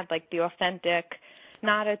had like the authentic,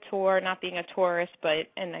 not a tour, not being a tourist,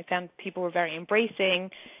 and I found people were very embracing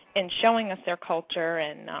and showing us their culture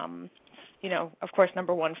and, of course,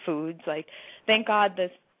 number one, foods. Like, thank God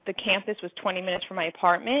the campus was 20 minutes from my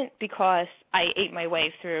apartment because I ate my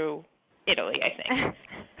way through Italy, I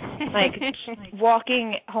think. Like,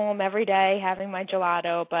 walking home every day, having my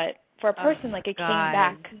gelato, but for a person, it came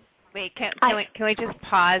back. Wait, can we just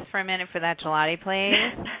pause for a minute for that gelati, please?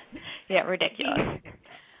 Yeah, ridiculous.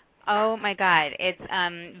 Oh, my God. It's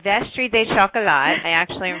Vestri de Chocolat. I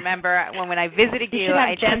actually remember when I visited you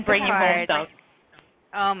I Jen bring you home stuff.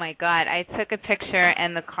 Oh, my God. I took a picture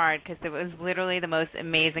and the card because it was literally the most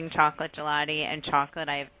amazing chocolate gelati and chocolate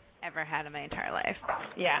I've ever had in my entire life.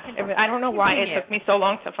 Yeah. I don't know why it took me so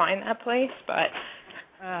long to find that place, but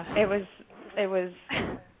it was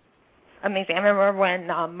amazing. I remember when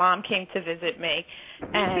Mom came to visit me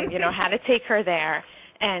and, had to take her there,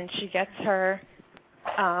 and she gets her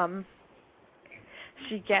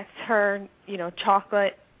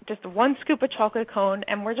chocolate, just one scoop of chocolate cone,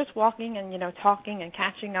 and we're just walking and, talking and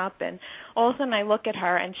catching up, and all of a sudden I look at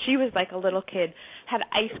her, and she was like a little kid, had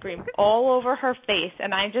ice cream all over her face,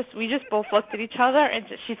 and we just both looked at each other, and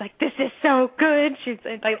she's like, this is so good. She's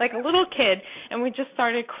like a little kid, and we just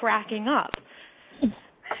started cracking up.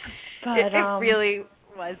 But it really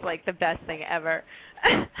was like the best thing ever.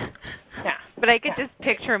 Yeah. But I could just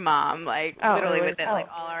picture Mom, literally with it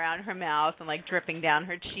all around her mouth and dripping down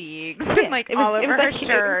her cheeks, and all over her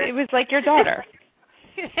shirt. It was like your daughter.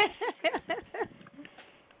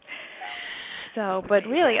 So, but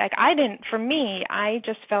really, I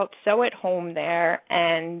just felt so at home there,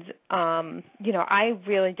 and I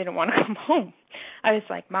really didn't want to come home. I was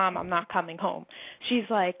like, Mom, I'm not coming home. She's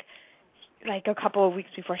like a couple of weeks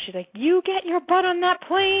before, she's like, you get your butt on that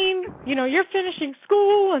plane, you're finishing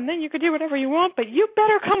school, and then you can do whatever you want, but you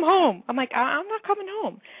better come home. I'm like, I'm not coming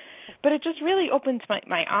home. But it just really opened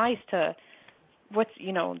my eyes to what's,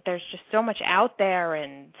 there's just so much out there,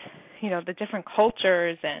 and, the different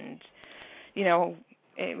cultures, and,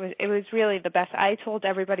 it was really the best. I told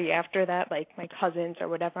everybody after that, like my cousins or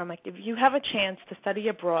whatever, I'm like, if you have a chance to study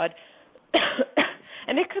abroad,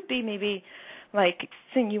 and it could be maybe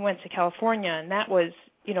saying you went to California and that was,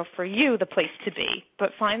 for you the place to be,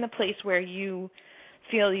 but find the place where you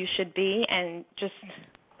feel you should be and just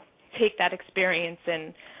take that experience.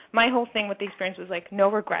 And my whole thing with the experience was no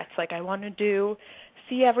regrets. I want to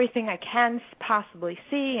see everything I can possibly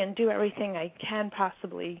see and do everything I can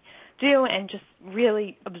possibly do and just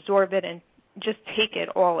really absorb it and just take it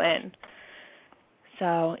all in.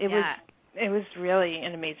 So it was really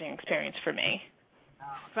an amazing experience for me.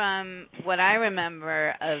 From what I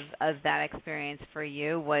remember of that experience for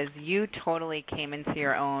you was you totally came into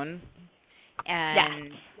your own,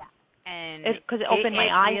 and because it opened my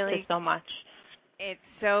eyes to so much. It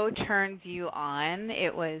so turned you on.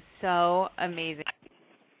 It was so amazing.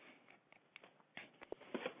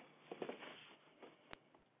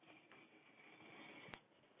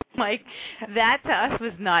 That to us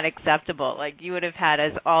was not acceptable. You would have had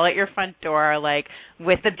us all at your front door,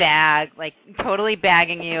 with the bag, totally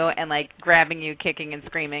bagging you and, grabbing you, kicking and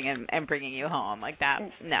screaming and bringing you home.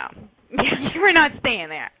 That, no. You were not staying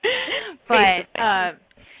there. But,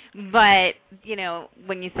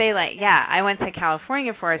 when you say, I went to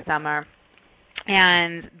California for a summer,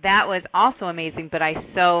 and that was also amazing, but I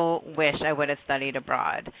so wish I would have studied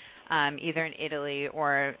abroad. Either in Italy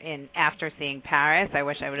or after seeing Paris. I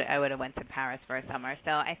wish I would have went to Paris for a summer.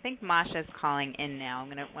 So I think Masha's calling in now. I'm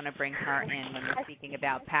going to want to bring her in when we're speaking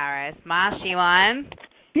about Paris. Masha, you on?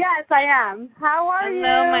 Yes, I am. How are you?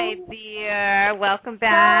 Hello, my dear. Welcome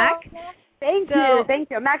back. Thank you.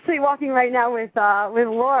 I'm actually walking right now with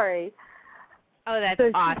Lori. Oh, that's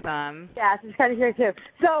awesome. Yeah, she's kind of here too.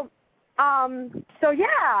 So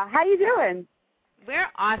yeah, how you doing? We're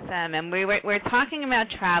awesome, and we're talking about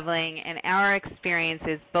traveling and our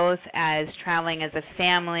experiences both as traveling as a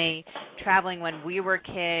family, traveling when we were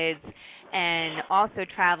kids, and also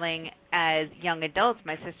traveling as young adults.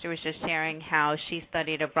 My sister was just sharing how she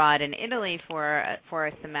studied abroad in Italy for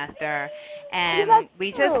a semester, and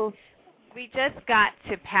we just got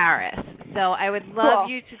to Paris. So I would love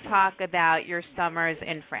you to talk about your summers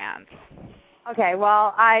in France. Okay,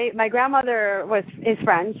 well, my grandmother is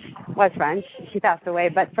French. She passed away,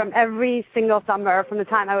 but from every single summer, from the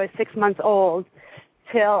time I was 6 months old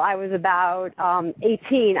till I was about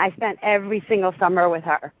 18, I spent every single summer with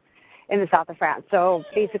her in the south of France. So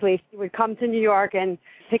basically, she would come to New York and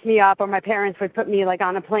pick me up, or my parents would put me like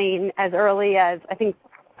on a plane as early as I think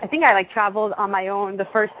I like traveled on my own the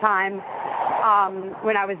first time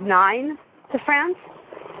when I was 9 to France.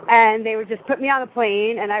 And they would just put me on a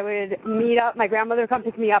plane, and I would meet up. My grandmother would come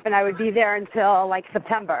pick me up, and I would be there until, like,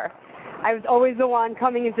 September. I was always the one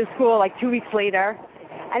coming into school, like, 2 weeks later.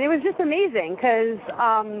 And it was just amazing because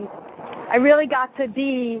I really got to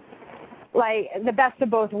be, like, the best of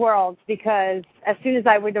both worlds because as soon as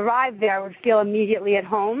I would arrive there, I would feel immediately at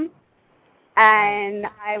home. And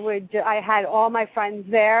I had all my friends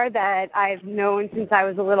there that I've known since I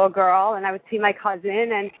was a little girl, and I would see my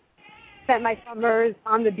cousin and spent my summers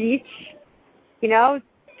on the beach,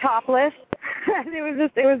 topless.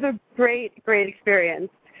 It was a great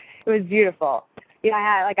experience. It was beautiful.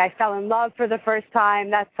 I fell in love for the first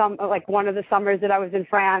time. That's one of the summers that I was in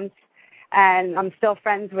France, and I'm still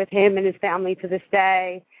friends with him and his family to this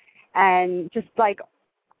day. And just like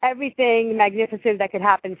everything magnificent that could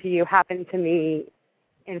happen to you happened to me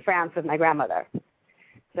in France with my grandmother.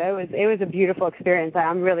 So it was a beautiful experience.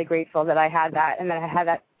 I'm really grateful that I had that and that I had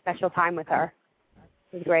that special time with her.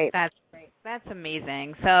 It was great. That's great. That's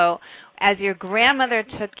amazing. So as your grandmother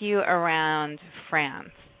took you around France,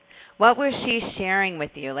 what was she sharing with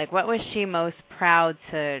you? Like, what was she most proud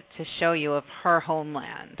to show you of her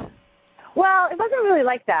homeland? Well, it wasn't really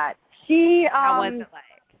like that. How was it like?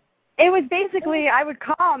 It was basically I would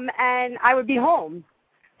come and I would be home.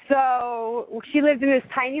 So she lived in this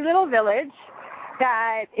tiny little village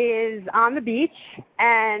that is on the beach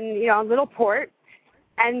and, a little port.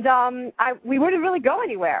 And we wouldn't really go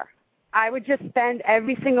anywhere. I would just spend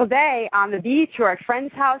every single day on the beach or at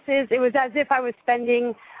friends' houses. It was as if I was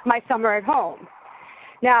spending my summer at home.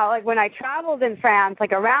 Now, like when I traveled in France,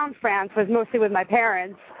 like around France, was mostly with my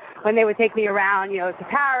parents when they would take me around, to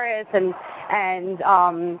Paris and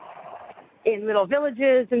in little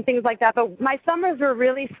villages and things like that. But my summers were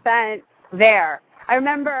really spent there. I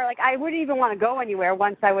remember, I wouldn't even want to go anywhere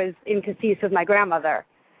once I was in Cassis with my grandmother.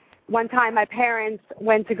 One time my parents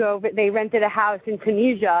they rented a house in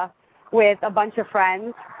Tunisia with a bunch of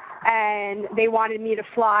friends, and they wanted me to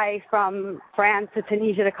fly from France to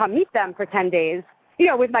Tunisia to come meet them for 10 days,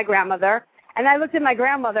 with my grandmother. And I looked at my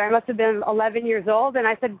grandmother, I must have been 11 years old, and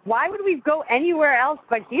I said, why would we go anywhere else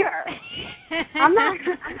but here?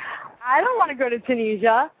 I don't want to go to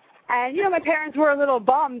Tunisia. And, my parents were a little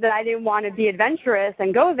bummed that I didn't want to be adventurous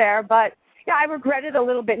and go there, but I regret it a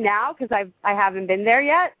little bit now because I haven't been there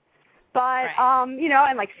yet. But, right.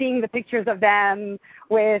 And seeing the pictures of them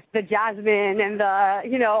with the jasmine and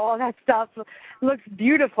all that stuff looks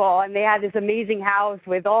beautiful. And they had this amazing house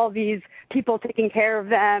with all these people taking care of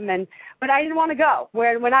them. But I didn't want to go.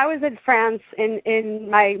 When I was in France in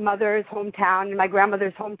my mother's hometown, in my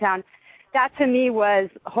grandmother's hometown, that to me was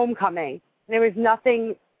homecoming. There was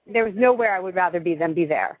nowhere I would rather be than be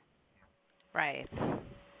there. Right.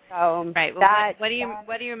 So right. Well,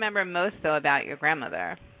 what do you remember most though about your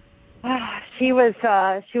grandmother? She was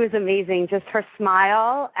amazing. Just her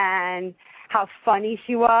smile and how funny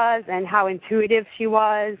she was and how intuitive she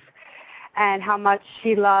was and how much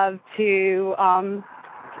she loved to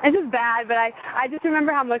it's just bad, but I just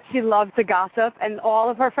remember how much she loved to gossip, and all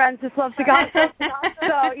of her friends just loved to gossip.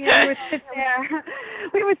 So,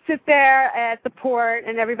 we would sit there at the port,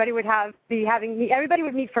 and everybody would everybody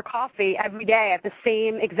would meet for coffee every day at the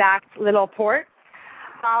same exact little port,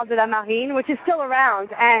 Salle de la Marine, which is still around,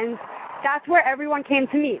 and that's where everyone came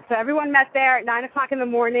to meet. So everyone met there at 9 o'clock in the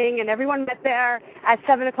morning, and everyone met there at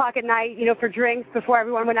 7 o'clock at night, for drinks before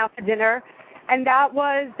everyone went out to dinner, and that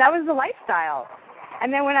was the lifestyle.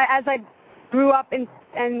 And then as I grew up and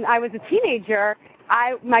I was a teenager,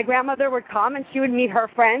 my grandmother would come and she would meet her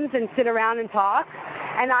friends and sit around and talk,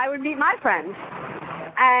 and I would meet my friends.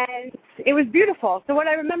 And it was beautiful. So what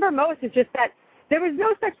I remember most is just that there was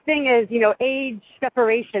no such thing as, age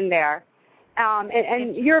separation there.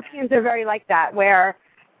 And Europeans are very like that, where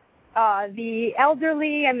the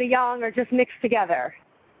elderly and the young are just mixed together.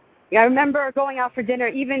 I remember going out for dinner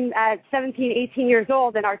even at 17, 18 years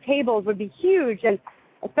old, and our tables would be huge, and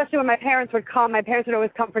especially when my parents would come. My parents would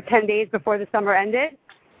always come for 10 days before the summer ended,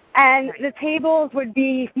 and the tables would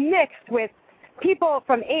be mixed with people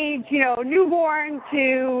from age, newborn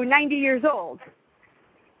to 90 years old.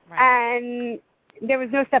 Right. And there was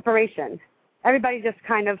no separation. Everybody just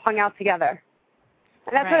kind of hung out together.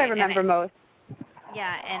 And that's what I remember most.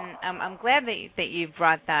 Yeah, and I'm glad that you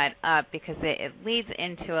brought that up because it leads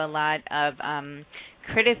into a lot of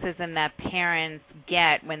criticism that parents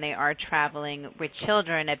get when they are traveling with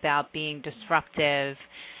children about being disruptive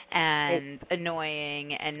and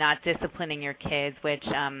annoying and not disciplining your kids, which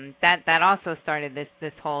that also started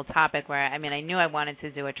this whole topic where, I mean, I knew I wanted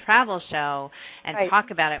to do a travel show and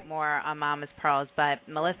talk about it more on Mama's Pearls, but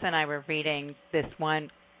Melissa and I were reading this one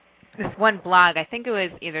blog. I think it was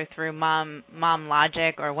either through Mom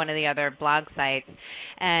Logic or one of the other blog sites,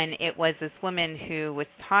 and it was this woman who was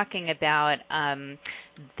talking about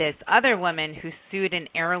this other woman who sued an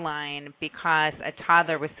airline because a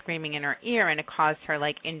toddler was screaming in her ear and it caused her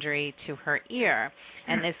like injury to her ear.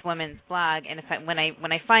 And this woman's blog, and when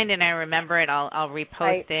I find it and I remember it, I'll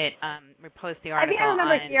repost it, repost the article.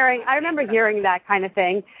 I remember hearing that kind of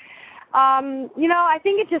thing. I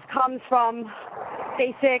think it just comes from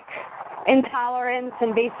basic intolerance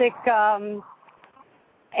and basic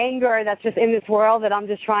anger that's just in this world that I'm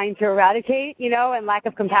just trying to eradicate, and lack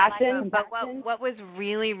of compassion. But what was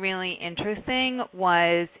really, really interesting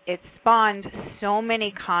was it spawned so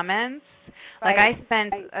many comments. Like I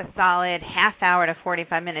spent a solid half hour to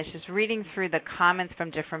 45 minutes just reading through the comments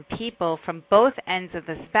from different people from both ends of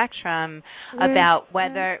the spectrum about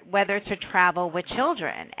whether to travel with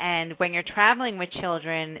children. And when you're traveling with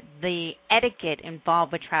children, the etiquette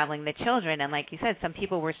involved with traveling the children. And like you said, some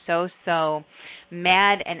people were so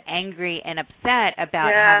mad and angry and upset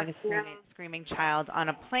about having a screaming child on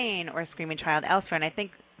a plane or a screaming child elsewhere. And I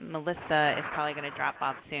think Melissa is probably going to drop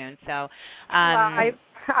off soon. So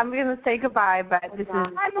I'm going to say goodbye, but this is...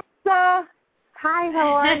 Hi, Melissa. Hi,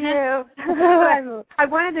 how are you? I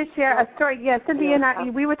wanted to share a story. Yeah, Cynthia and I,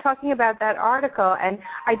 we were talking about that article, and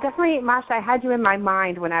I definitely, Masha, I had you in my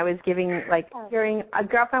mind when I was hearing, a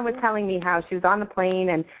girlfriend was telling me how she was on the plane,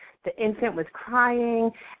 and the infant was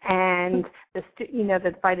crying, and the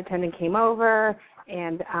flight attendant came over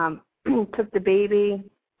and took the baby,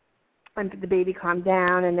 and the baby calmed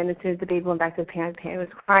down, and then as soon as the baby went back to the parent was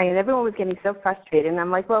crying, and everyone was getting so frustrated. And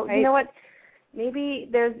I'm like, well, you know what? Maybe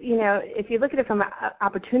there's, if you look at it from an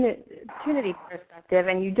opportunity perspective,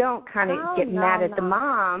 and you don't kind of get mad at the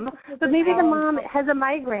mom, but maybe the mom has a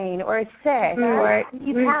migraine or is sick or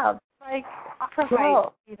needs help. Like, offer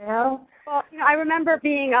help, Well, I remember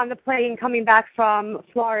being on the plane coming back from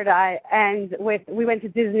Florida, and we went to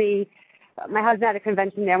Disney. My husband had a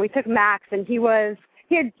convention there. We took Max, and he was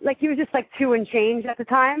just like 2 and change at the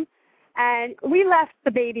time. And we left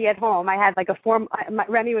the baby at home. I had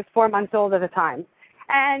Remy was 4 months old at the time.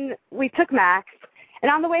 And we took Max.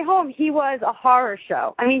 And on the way home, he was a horror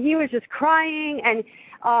show. I mean, he was just crying. And,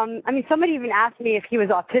 somebody even asked me if he was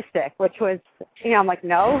autistic, which was, I'm like,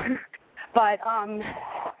 no. But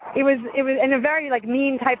it was in a very,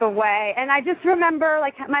 mean type of way. And I just remember,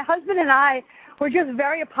 my husband and I were just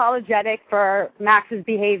very apologetic for Max's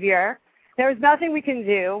behavior. There was nothing we can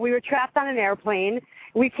do. We were trapped on an airplane.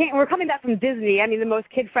 We're coming back from Disney. I mean, the most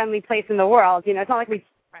kid-friendly place in the world. It's not like we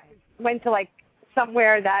went to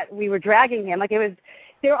somewhere that we were dragging him. There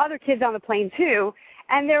were other kids on the plane too,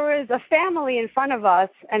 and there was a family in front of us,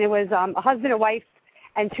 and it was a husband, a wife,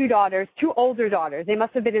 and 2 daughters, 2 older daughters. They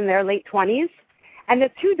must have been in their late 20s, and the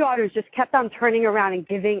 2 daughters just kept on turning around and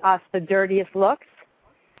giving us the dirtiest looks,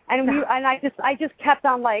 and I just kept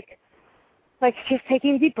on just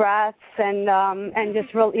taking deep breaths and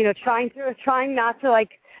just trying not to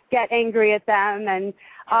get angry at them and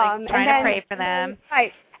trying to pray for them.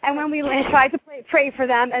 Right. And when we tried to pray for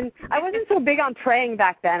them, and I wasn't so big on praying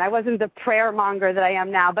back then. I wasn't the prayer monger that I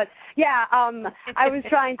am now. But yeah, I was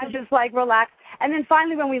trying to just relax. And then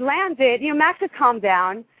finally when we landed, Max had calmed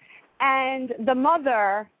down, and the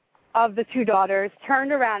mother of the 2 daughters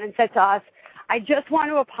turned around and said to us, "I just want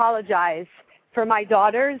to apologize for my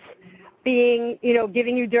daughters being,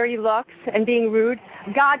 giving you dirty looks and being rude.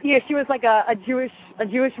 God, she was like a Jewish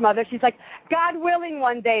mother. She's like, God willing,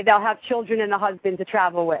 one day they'll have children and a husband to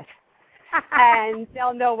travel with, and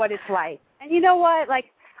they'll know what it's like." And you know what?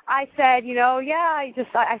 I said,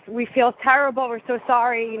 we feel terrible. We're so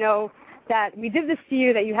sorry, that we did this to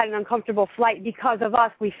you, that you had an uncomfortable flight because of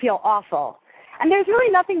us. We feel awful. And there's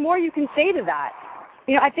really nothing more you can say to that.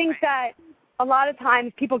 I think that a lot of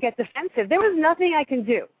times people get defensive. There was nothing I can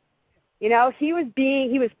do. He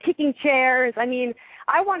was kicking chairs. I mean,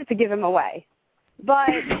 I wanted to give him away, but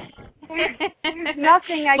there's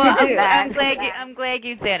nothing I can do. I'm glad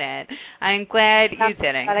you didn't. I'm glad you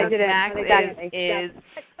didn't. But I didn't. Max is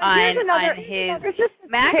on his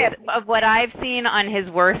Max. Of what I've seen on his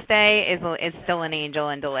worst day is still an angel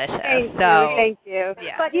and delicious. Thank you.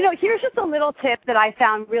 Yeah. But here's just a little tip that I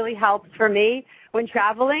found really helped for me when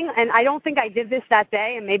traveling, and I don't think I did this that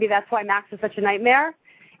day, and maybe that's why Max is such a nightmare,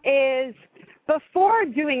 is before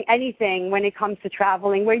doing anything when it comes to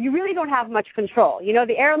traveling where you really don't have much control.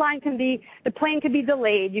 The plane can be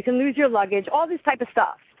delayed, you can lose your luggage, all this type of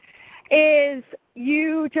stuff, is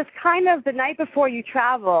you just kind of, the night before you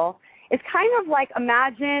travel, it's kind of like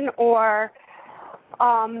imagine or,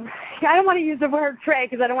 I don't want to use the word pray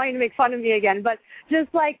because I don't want you to make fun of me again, but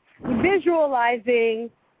just like visualizing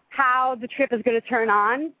how the trip is going to turn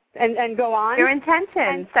on and go on. Your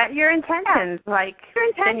intentions. Set your intentions. Yeah. Like your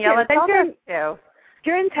intentions. Daniela told us to.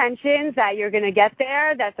 Your intentions that you're going to get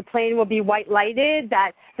there, that the plane will be white lighted,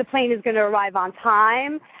 that the plane is going to arrive on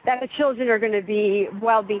time, that the children are going to be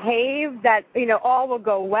well behaved, that all will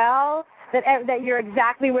go well, that you're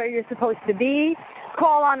exactly where you're supposed to be.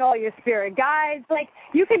 Call on all your spirit guides. Like,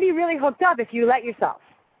 you can be really hooked up if you let yourself.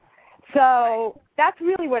 So that's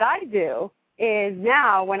really what I do, is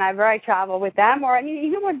now whenever I travel with them, or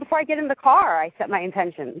even before I get in the car, I set my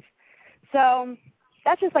intentions. So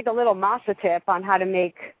that's just like a little masa tip on how to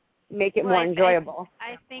make it more enjoyable.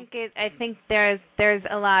 I think there's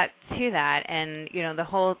a lot to that, and the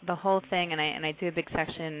whole thing, and I do a big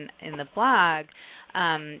section in the blog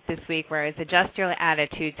this week where it's adjust your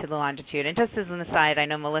attitude to the longitude. And just as an aside, I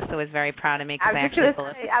know Melissa was very proud of me because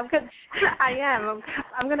I am.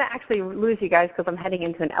 I'm going to actually lose you guys because I'm heading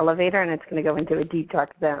into an elevator and it's going to go into a deep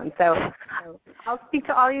dark zone. So I'll speak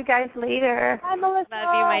to all you guys later. Hi, Melissa.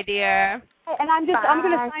 Love you, my dear. And I'm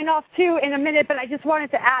going to sign off too in a minute, but I just wanted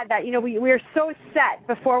to add that we're so set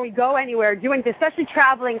before we go anywhere doing this, especially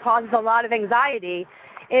traveling causes a lot of anxiety,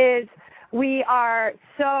 is we are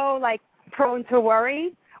so prone to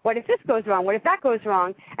worry. What if this goes wrong? What if that goes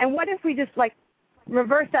wrong? And what if we just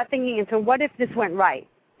reverse that thinking into what if this went right?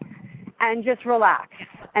 And just relax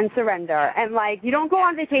and surrender. And you don't go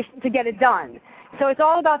on vacation to get it done. So it's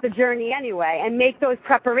all about the journey anyway, and make those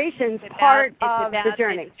preparations part of the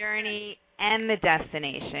journey. The journey and the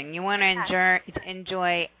destination. You want to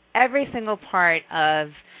enjoy every single part of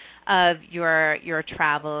your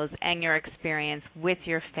travels and your experience with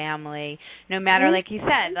your family, no matter, like you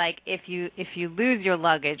said, if you lose your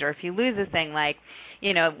luggage or if you lose a thing,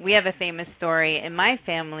 we have a famous story in my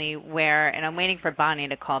family where, and I'm waiting for Bonnie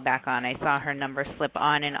to call back on. I saw her number slip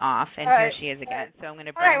on and off, and here she is again. So I'm going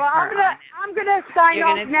to bring her on. I'm going to sign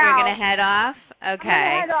off now. You're going to head off? Okay. I'm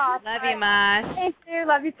gonna head off. Love you, Mosh. Thank you.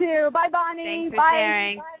 Love you too. Bye, Bonnie. Thanks for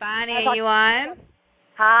sharing. Bye. Bonnie, are you on?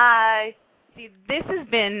 Hi. See, this has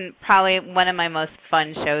been probably one of my most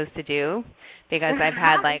fun shows to do because I've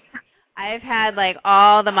had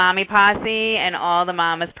all the mommy posse and all the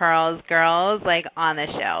Mama's Pearls girls on the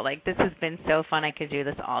show. This has been so fun. I could do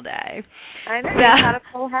this all day. I know. You've had a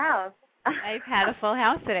full house. I've had a full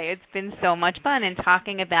house today. It's been so much fun, and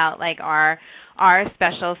talking about our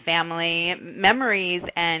special family memories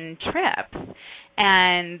and trips,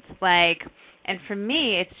 and for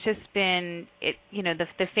me, it's just been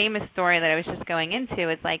the famous story that I was just going into.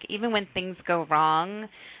 It's even when things go wrong,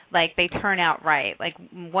 they turn out right.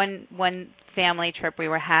 One family trip we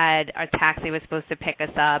had, our taxi was supposed to pick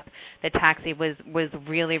us up. The taxi was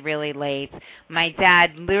really, really late. My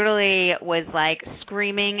dad literally was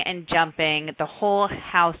screaming and jumping. The whole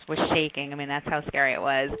house was shaking. I mean, that's how scary it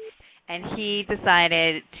was. And he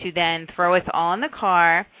decided to then throw us all in the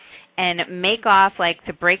car and make off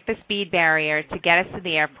to break the speed barrier to get us to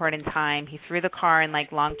the airport in time. He threw the car in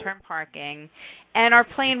long-term parking, and our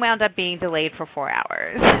plane wound up being delayed for 4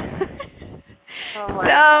 hours.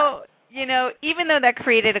 So, even though that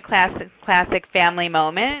created a classic family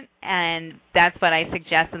moment, and that's what I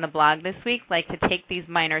suggest in the blog this week, to take these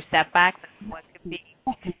minor setbacks, what could be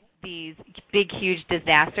these big, huge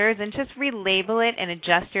disasters, and just relabel it and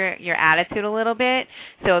adjust your attitude a little bit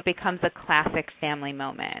so it becomes a classic family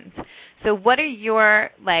moment. So what are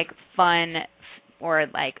your fun or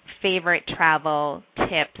favorite travel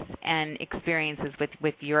tips and experiences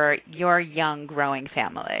with your young growing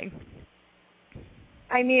family?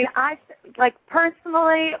 I mean, I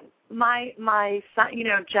personally, my son,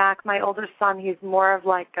 Jack, my older son, he's more of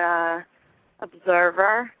a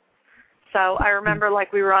observer. So I remember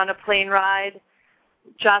we were on a plane ride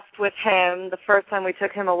just with him the first time we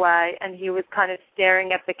took him away, and he was kind of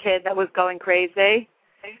staring at the kid that was going crazy.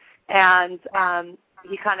 And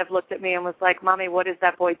he kind of looked at me and was like, "Mommy, what is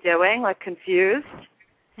that boy doing?" Confused.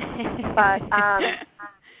 But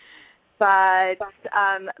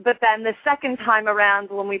then the second time around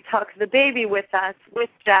when we took the baby with us, with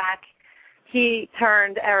Jack, he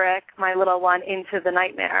turned Eric, my little one, into the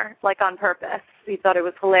nightmare, on purpose. He thought it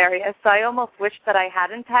was hilarious. So I almost wish that I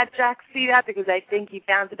hadn't had Jack see that because I think he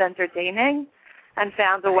found it entertaining and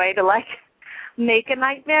found a way to, make a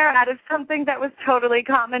nightmare out of something that was totally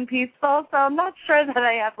calm and peaceful. So I'm not sure that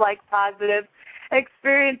I have like positive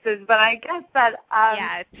experiences, but I guess that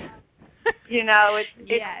you know,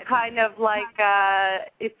 it's kind of like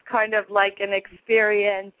an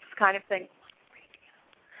experience kind of thing.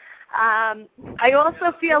 I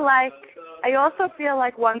also feel like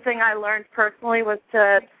one thing I learned personally was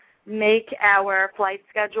to make our flight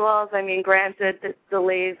schedules. I mean, granted, the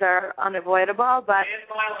delays are unavoidable, but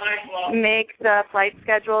make the flight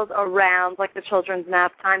schedules around like the children's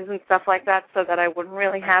nap times and stuff like that, so that I wouldn't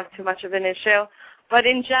really have too much of an issue. But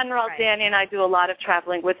in general, Danny and I do a lot of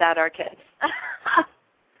traveling without our kids.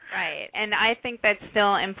 Right, and I think that's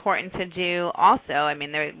still important to do also. I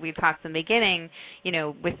mean, we talked in the beginning, you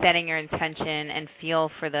know, with setting your intention and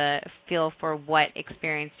feel for what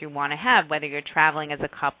experience you want to have, whether you're traveling as a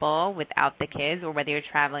couple without the kids or whether you're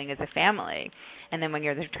traveling as a family. And then when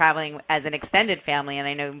you're traveling as an extended family, and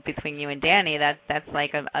I know between you and Danny, that's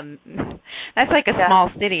like a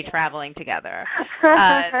small city traveling together.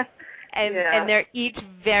 And they're each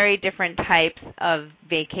very different types of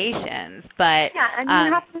vacations. But and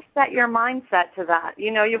you have to set your mindset to that.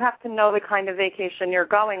 You know, you have to know the kind of vacation you're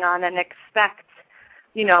going on and expect,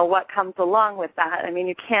 you know, what comes along with that. I mean,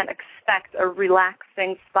 you can't expect a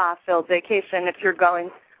relaxing, spa-filled vacation if you're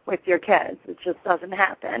going with your kids. It just doesn't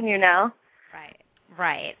happen, you know?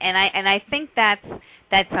 Right. And I think that's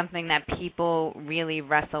something that people really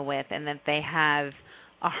wrestle with, and that they have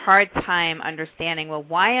a hard time understanding, well,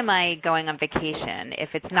 why am I going on vacation if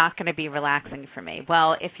it's not going to be relaxing for me?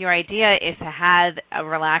 Well, if your idea is to have a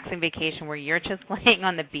relaxing vacation where you're just laying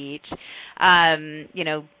on the beach, you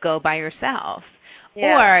know, go by yourself.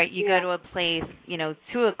 Or you go to a place, you know,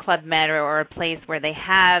 to a Club Med or a place where they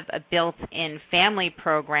have a built-in family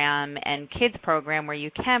program and kids program where you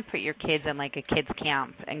can put your kids in like a kids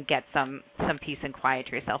camp and get some peace and quiet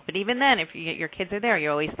to yourself. But even then, if your kids are there,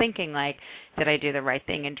 you're always thinking like, did I do the right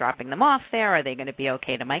thing in dropping them off there? Are they going to be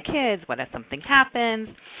okay to my kids? What if something happens?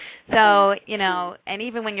 So, you know, and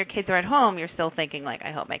even when your kids are at home, you're still thinking like,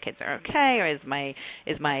 I hope my kids are okay, or is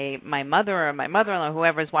my mother or my mother-in-law,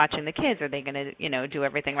 whoever's watching the kids, are they going to, you know, do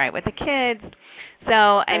everything right with the kids?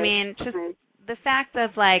 So, I mean, just the fact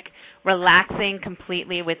of like relaxing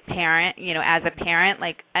completely with you know, as a parent,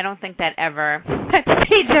 like I don't think that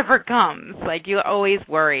stage ever comes. Like you're always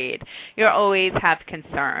worried. You always have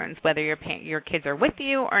concerns, whether your kids are with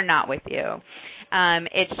you or not with you.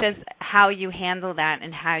 It's just how you handle that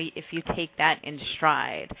and if you take that in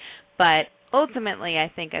stride. But ultimately,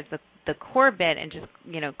 I think as the core bit, and just,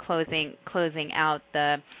 you know, closing out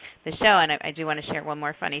the show, and I do want to share one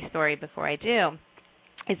more funny story before I do.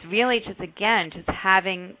 It's really just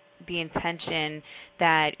having the intention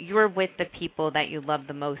that you're with the people that you love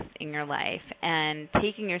the most in your life, and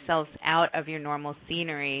taking yourselves out of your normal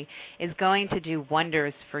scenery is going to do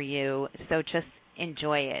wonders for you. So just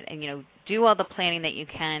enjoy it, and, you know, do all the planning that you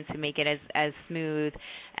can to make it as smooth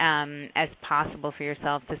as possible for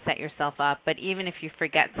yourself, to set yourself up. But even if you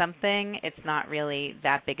forget something, it's not really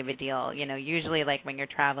that big of a deal. You know, usually like when you're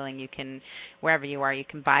traveling, you can, wherever you are, you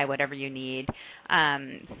can buy whatever you need.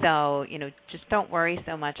 So, you know, just don't worry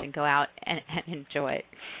so much and go out and enjoy it.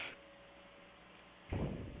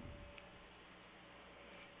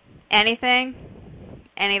 Anything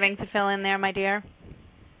to fill in there, my dear?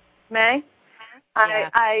 May?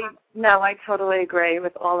 I totally agree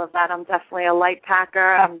with all of that. I'm definitely a light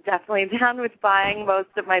packer. I'm definitely down with buying most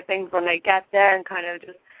of my things when I get there and kind of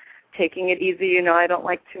just taking it easy. You know, I don't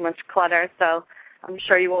like too much clutter, so I'm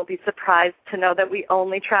sure you won't be surprised to know that we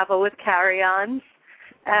only travel with carry-ons.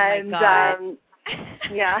 And,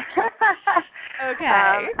 yeah.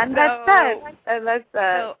 Okay. And that's it.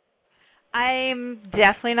 So I'm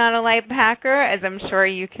definitely not a light packer, as I'm sure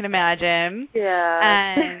you can imagine.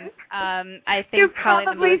 Yeah. And I think you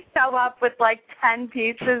probably show up with like 10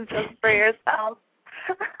 pieces just for yourself.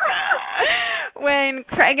 When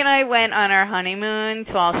Craig and I went on our honeymoon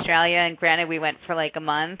to Australia, and granted we went for like a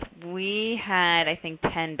month, we had, I think,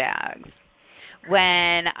 10 bags.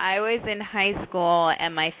 When I was in high school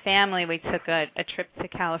and my family, we took a trip to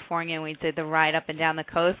California and we did the ride up and down the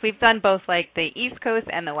coast. We've done both like the East Coast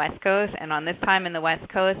and the West Coast, and on this time in the West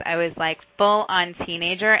Coast, I was like full-on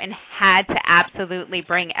teenager and had to absolutely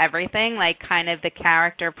bring everything, like kind of the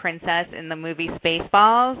character princess in the movie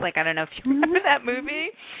Spaceballs. Like, I don't know if you remember that movie,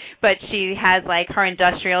 but she has like her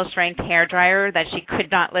industrial strength hairdryer that she could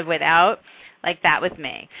not live without. Like, that was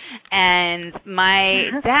me. And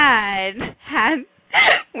my dad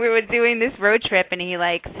we were doing this road trip, and he,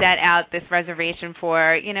 like, set out this reservation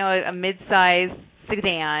for, you know, a mid-sized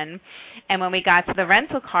sedan. And when we got to the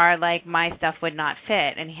rental car, like, my stuff would not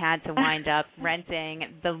fit, and he had to wind up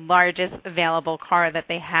renting the largest available car that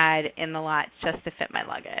they had in the lot just to fit my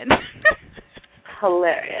luggage.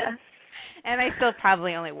 Hilarious. And I still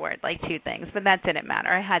probably only wore like 2 things, but that didn't matter.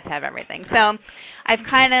 I had to have everything. So I've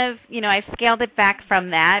kind of, I've scaled it back from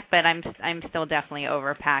that, but I'm still definitely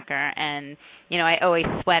overpacker. And, I always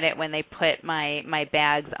sweat it when they put my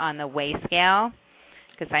bags on the weigh scale,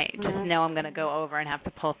 because I just know I'm going to go over and have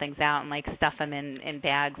to pull things out and, like, stuff them in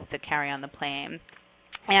bags to carry on the plane.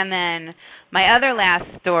 And then my other last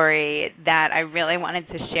story that I really wanted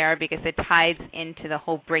to share, because it ties into the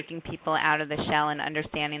whole breaking people out of the shell and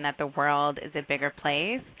understanding that the world is a bigger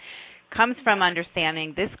place, comes from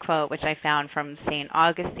understanding this quote, which I found from St.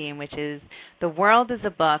 Augustine, which is, "The world is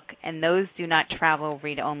a book, and those do not travel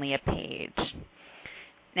read only a page."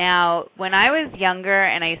 Now, when I was younger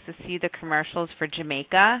and I used to see the commercials for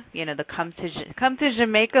Jamaica, the come to Jamaica,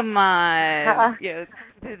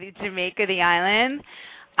 to the Jamaica, the island,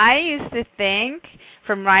 I used to think,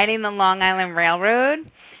 from riding the Long Island Railroad,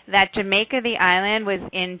 that Jamaica, the island, was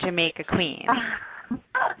in Jamaica, Queens.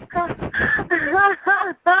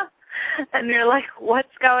 And you're like,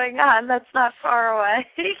 what's going on? That's not far away.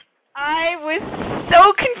 I was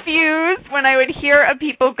so confused when I would hear of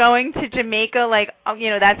people going to Jamaica, like,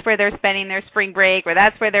 that's where they're spending their spring break, or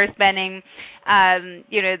that's where they're spending,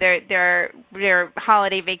 their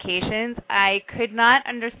holiday vacations. I could not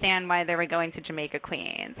understand why they were going to Jamaica,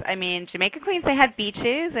 Queens. I mean, Jamaica, Queens, they had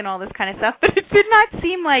beaches and all this kind of stuff, but it did not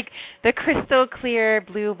seem like the crystal clear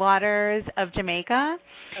blue waters of Jamaica.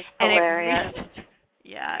 That's hilarious.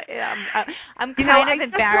 I'm kind of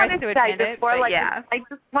embarrassed to admit it, but yeah. I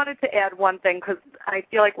just wanted to add one thing, because I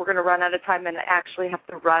feel like we're going to run out of time and I actually have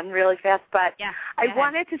to run really fast. But yeah, I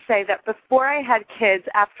wanted to say that before I had kids,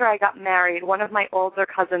 after I got married, one of my older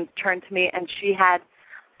cousins turned to me, and she had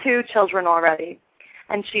 2 children already.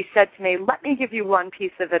 And she said to me, "Let me give you one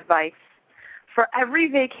piece of advice. For every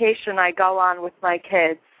vacation I go on with my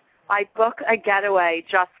kids, I book a getaway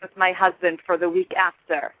just with my husband for the week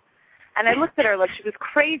after." And I looked at her like she was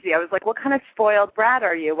crazy. I was like, "What kind of spoiled brat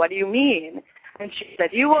are you? What do you mean?" And she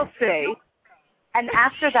said, "You will see." And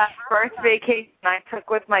after that first vacation I took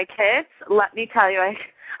with my kids, let me tell you,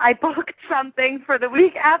 I booked something for the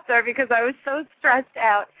week after because I was so stressed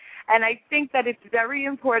out. And I think that it's very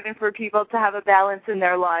important for people to have a balance in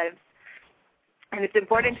their lives. And it's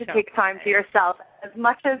important to take time to yourself. As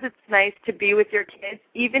much as it's nice to be with your kids,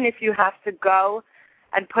 even if you have to go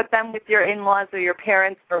and put them with your in-laws or your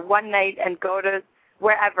parents for one night and go to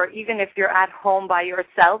wherever, even if you're at home by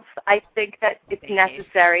yourself, I think that it's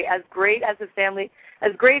necessary. As great as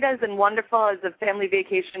and wonderful as a family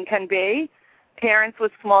vacation can be, parents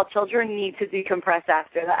with small children need to decompress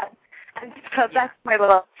after that. And so that's my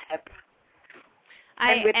little tip.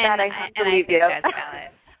 And with that, I have to leave you. That's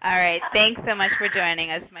valid. All right. Thanks so much for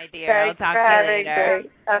joining us, my dear. I'll talk to you later.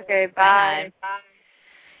 Okay, bye.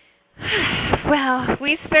 Well,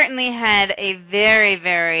 we certainly had a very,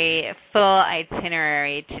 very full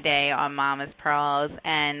itinerary today on Mama's Pearls,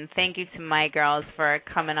 and thank you to my girls for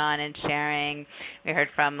coming on and sharing. We heard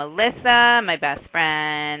from Melissa, my best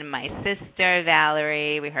friend, my sister,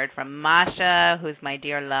 Valerie. We heard from Masha, who's my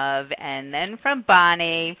dear love, and then from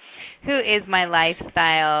Bonnie, who is my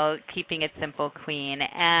lifestyle, keeping it simple queen.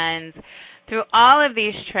 And through all of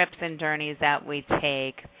these trips and journeys that we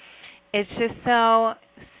take, it's just so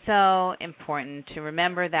important to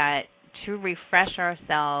remember that to refresh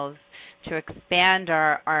ourselves, to expand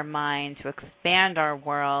our mind, to expand our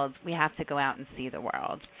world, we have to go out and see the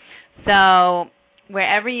world. So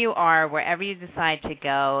wherever you are, wherever you decide to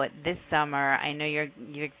go this summer, I know you're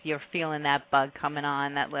feeling that bug coming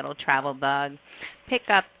on, that little travel bug. Pick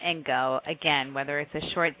up and go. Again, whether it's a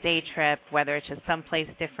short day trip, whether it's just someplace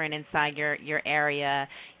different inside your area.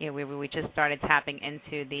 We just started tapping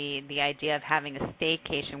into the idea of having a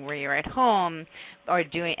staycation where you're at home or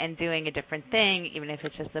doing a different thing, even if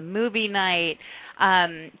it's just a movie night.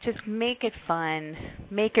 Just make it fun,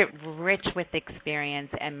 make it rich with experience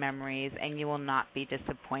and memories, and you will not be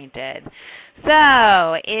disappointed.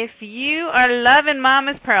 So if you are loving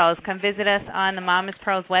Mama's Pearls, come visit us on the Mama's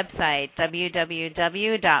Pearls website,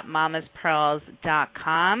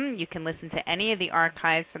 www.mamaspearls.com. You can listen to any of the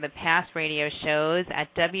archives for the past radio shows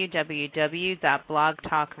at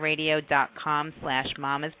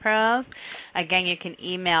www.blogtalkradio.com/mamaspearls. Again, you can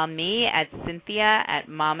email me at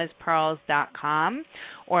cynthia@mamaspearls.com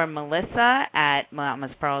or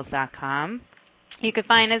Melissa@mamaspearls.com. You can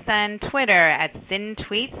find us on Twitter at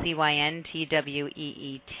Cyntweet,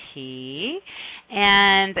 CYNTWEET.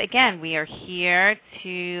 And again, we are here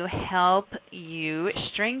to help you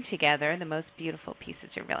string together the most beautiful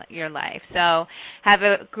pieces of your life. So have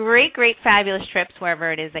a great, great, fabulous trips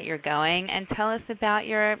wherever it is that you're going, and tell us about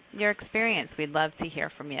your experience. We'd love to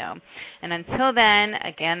hear from you. And until then,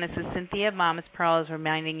 again, this is Cynthia of Mama's Pearls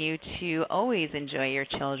reminding you to always enjoy your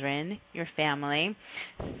children, your family.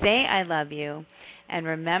 Say I love you. And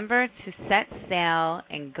remember to set sail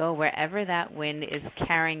and go wherever that wind is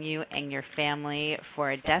carrying you and your family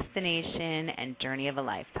for a destination and journey of a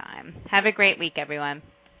lifetime. Have a great week, everyone.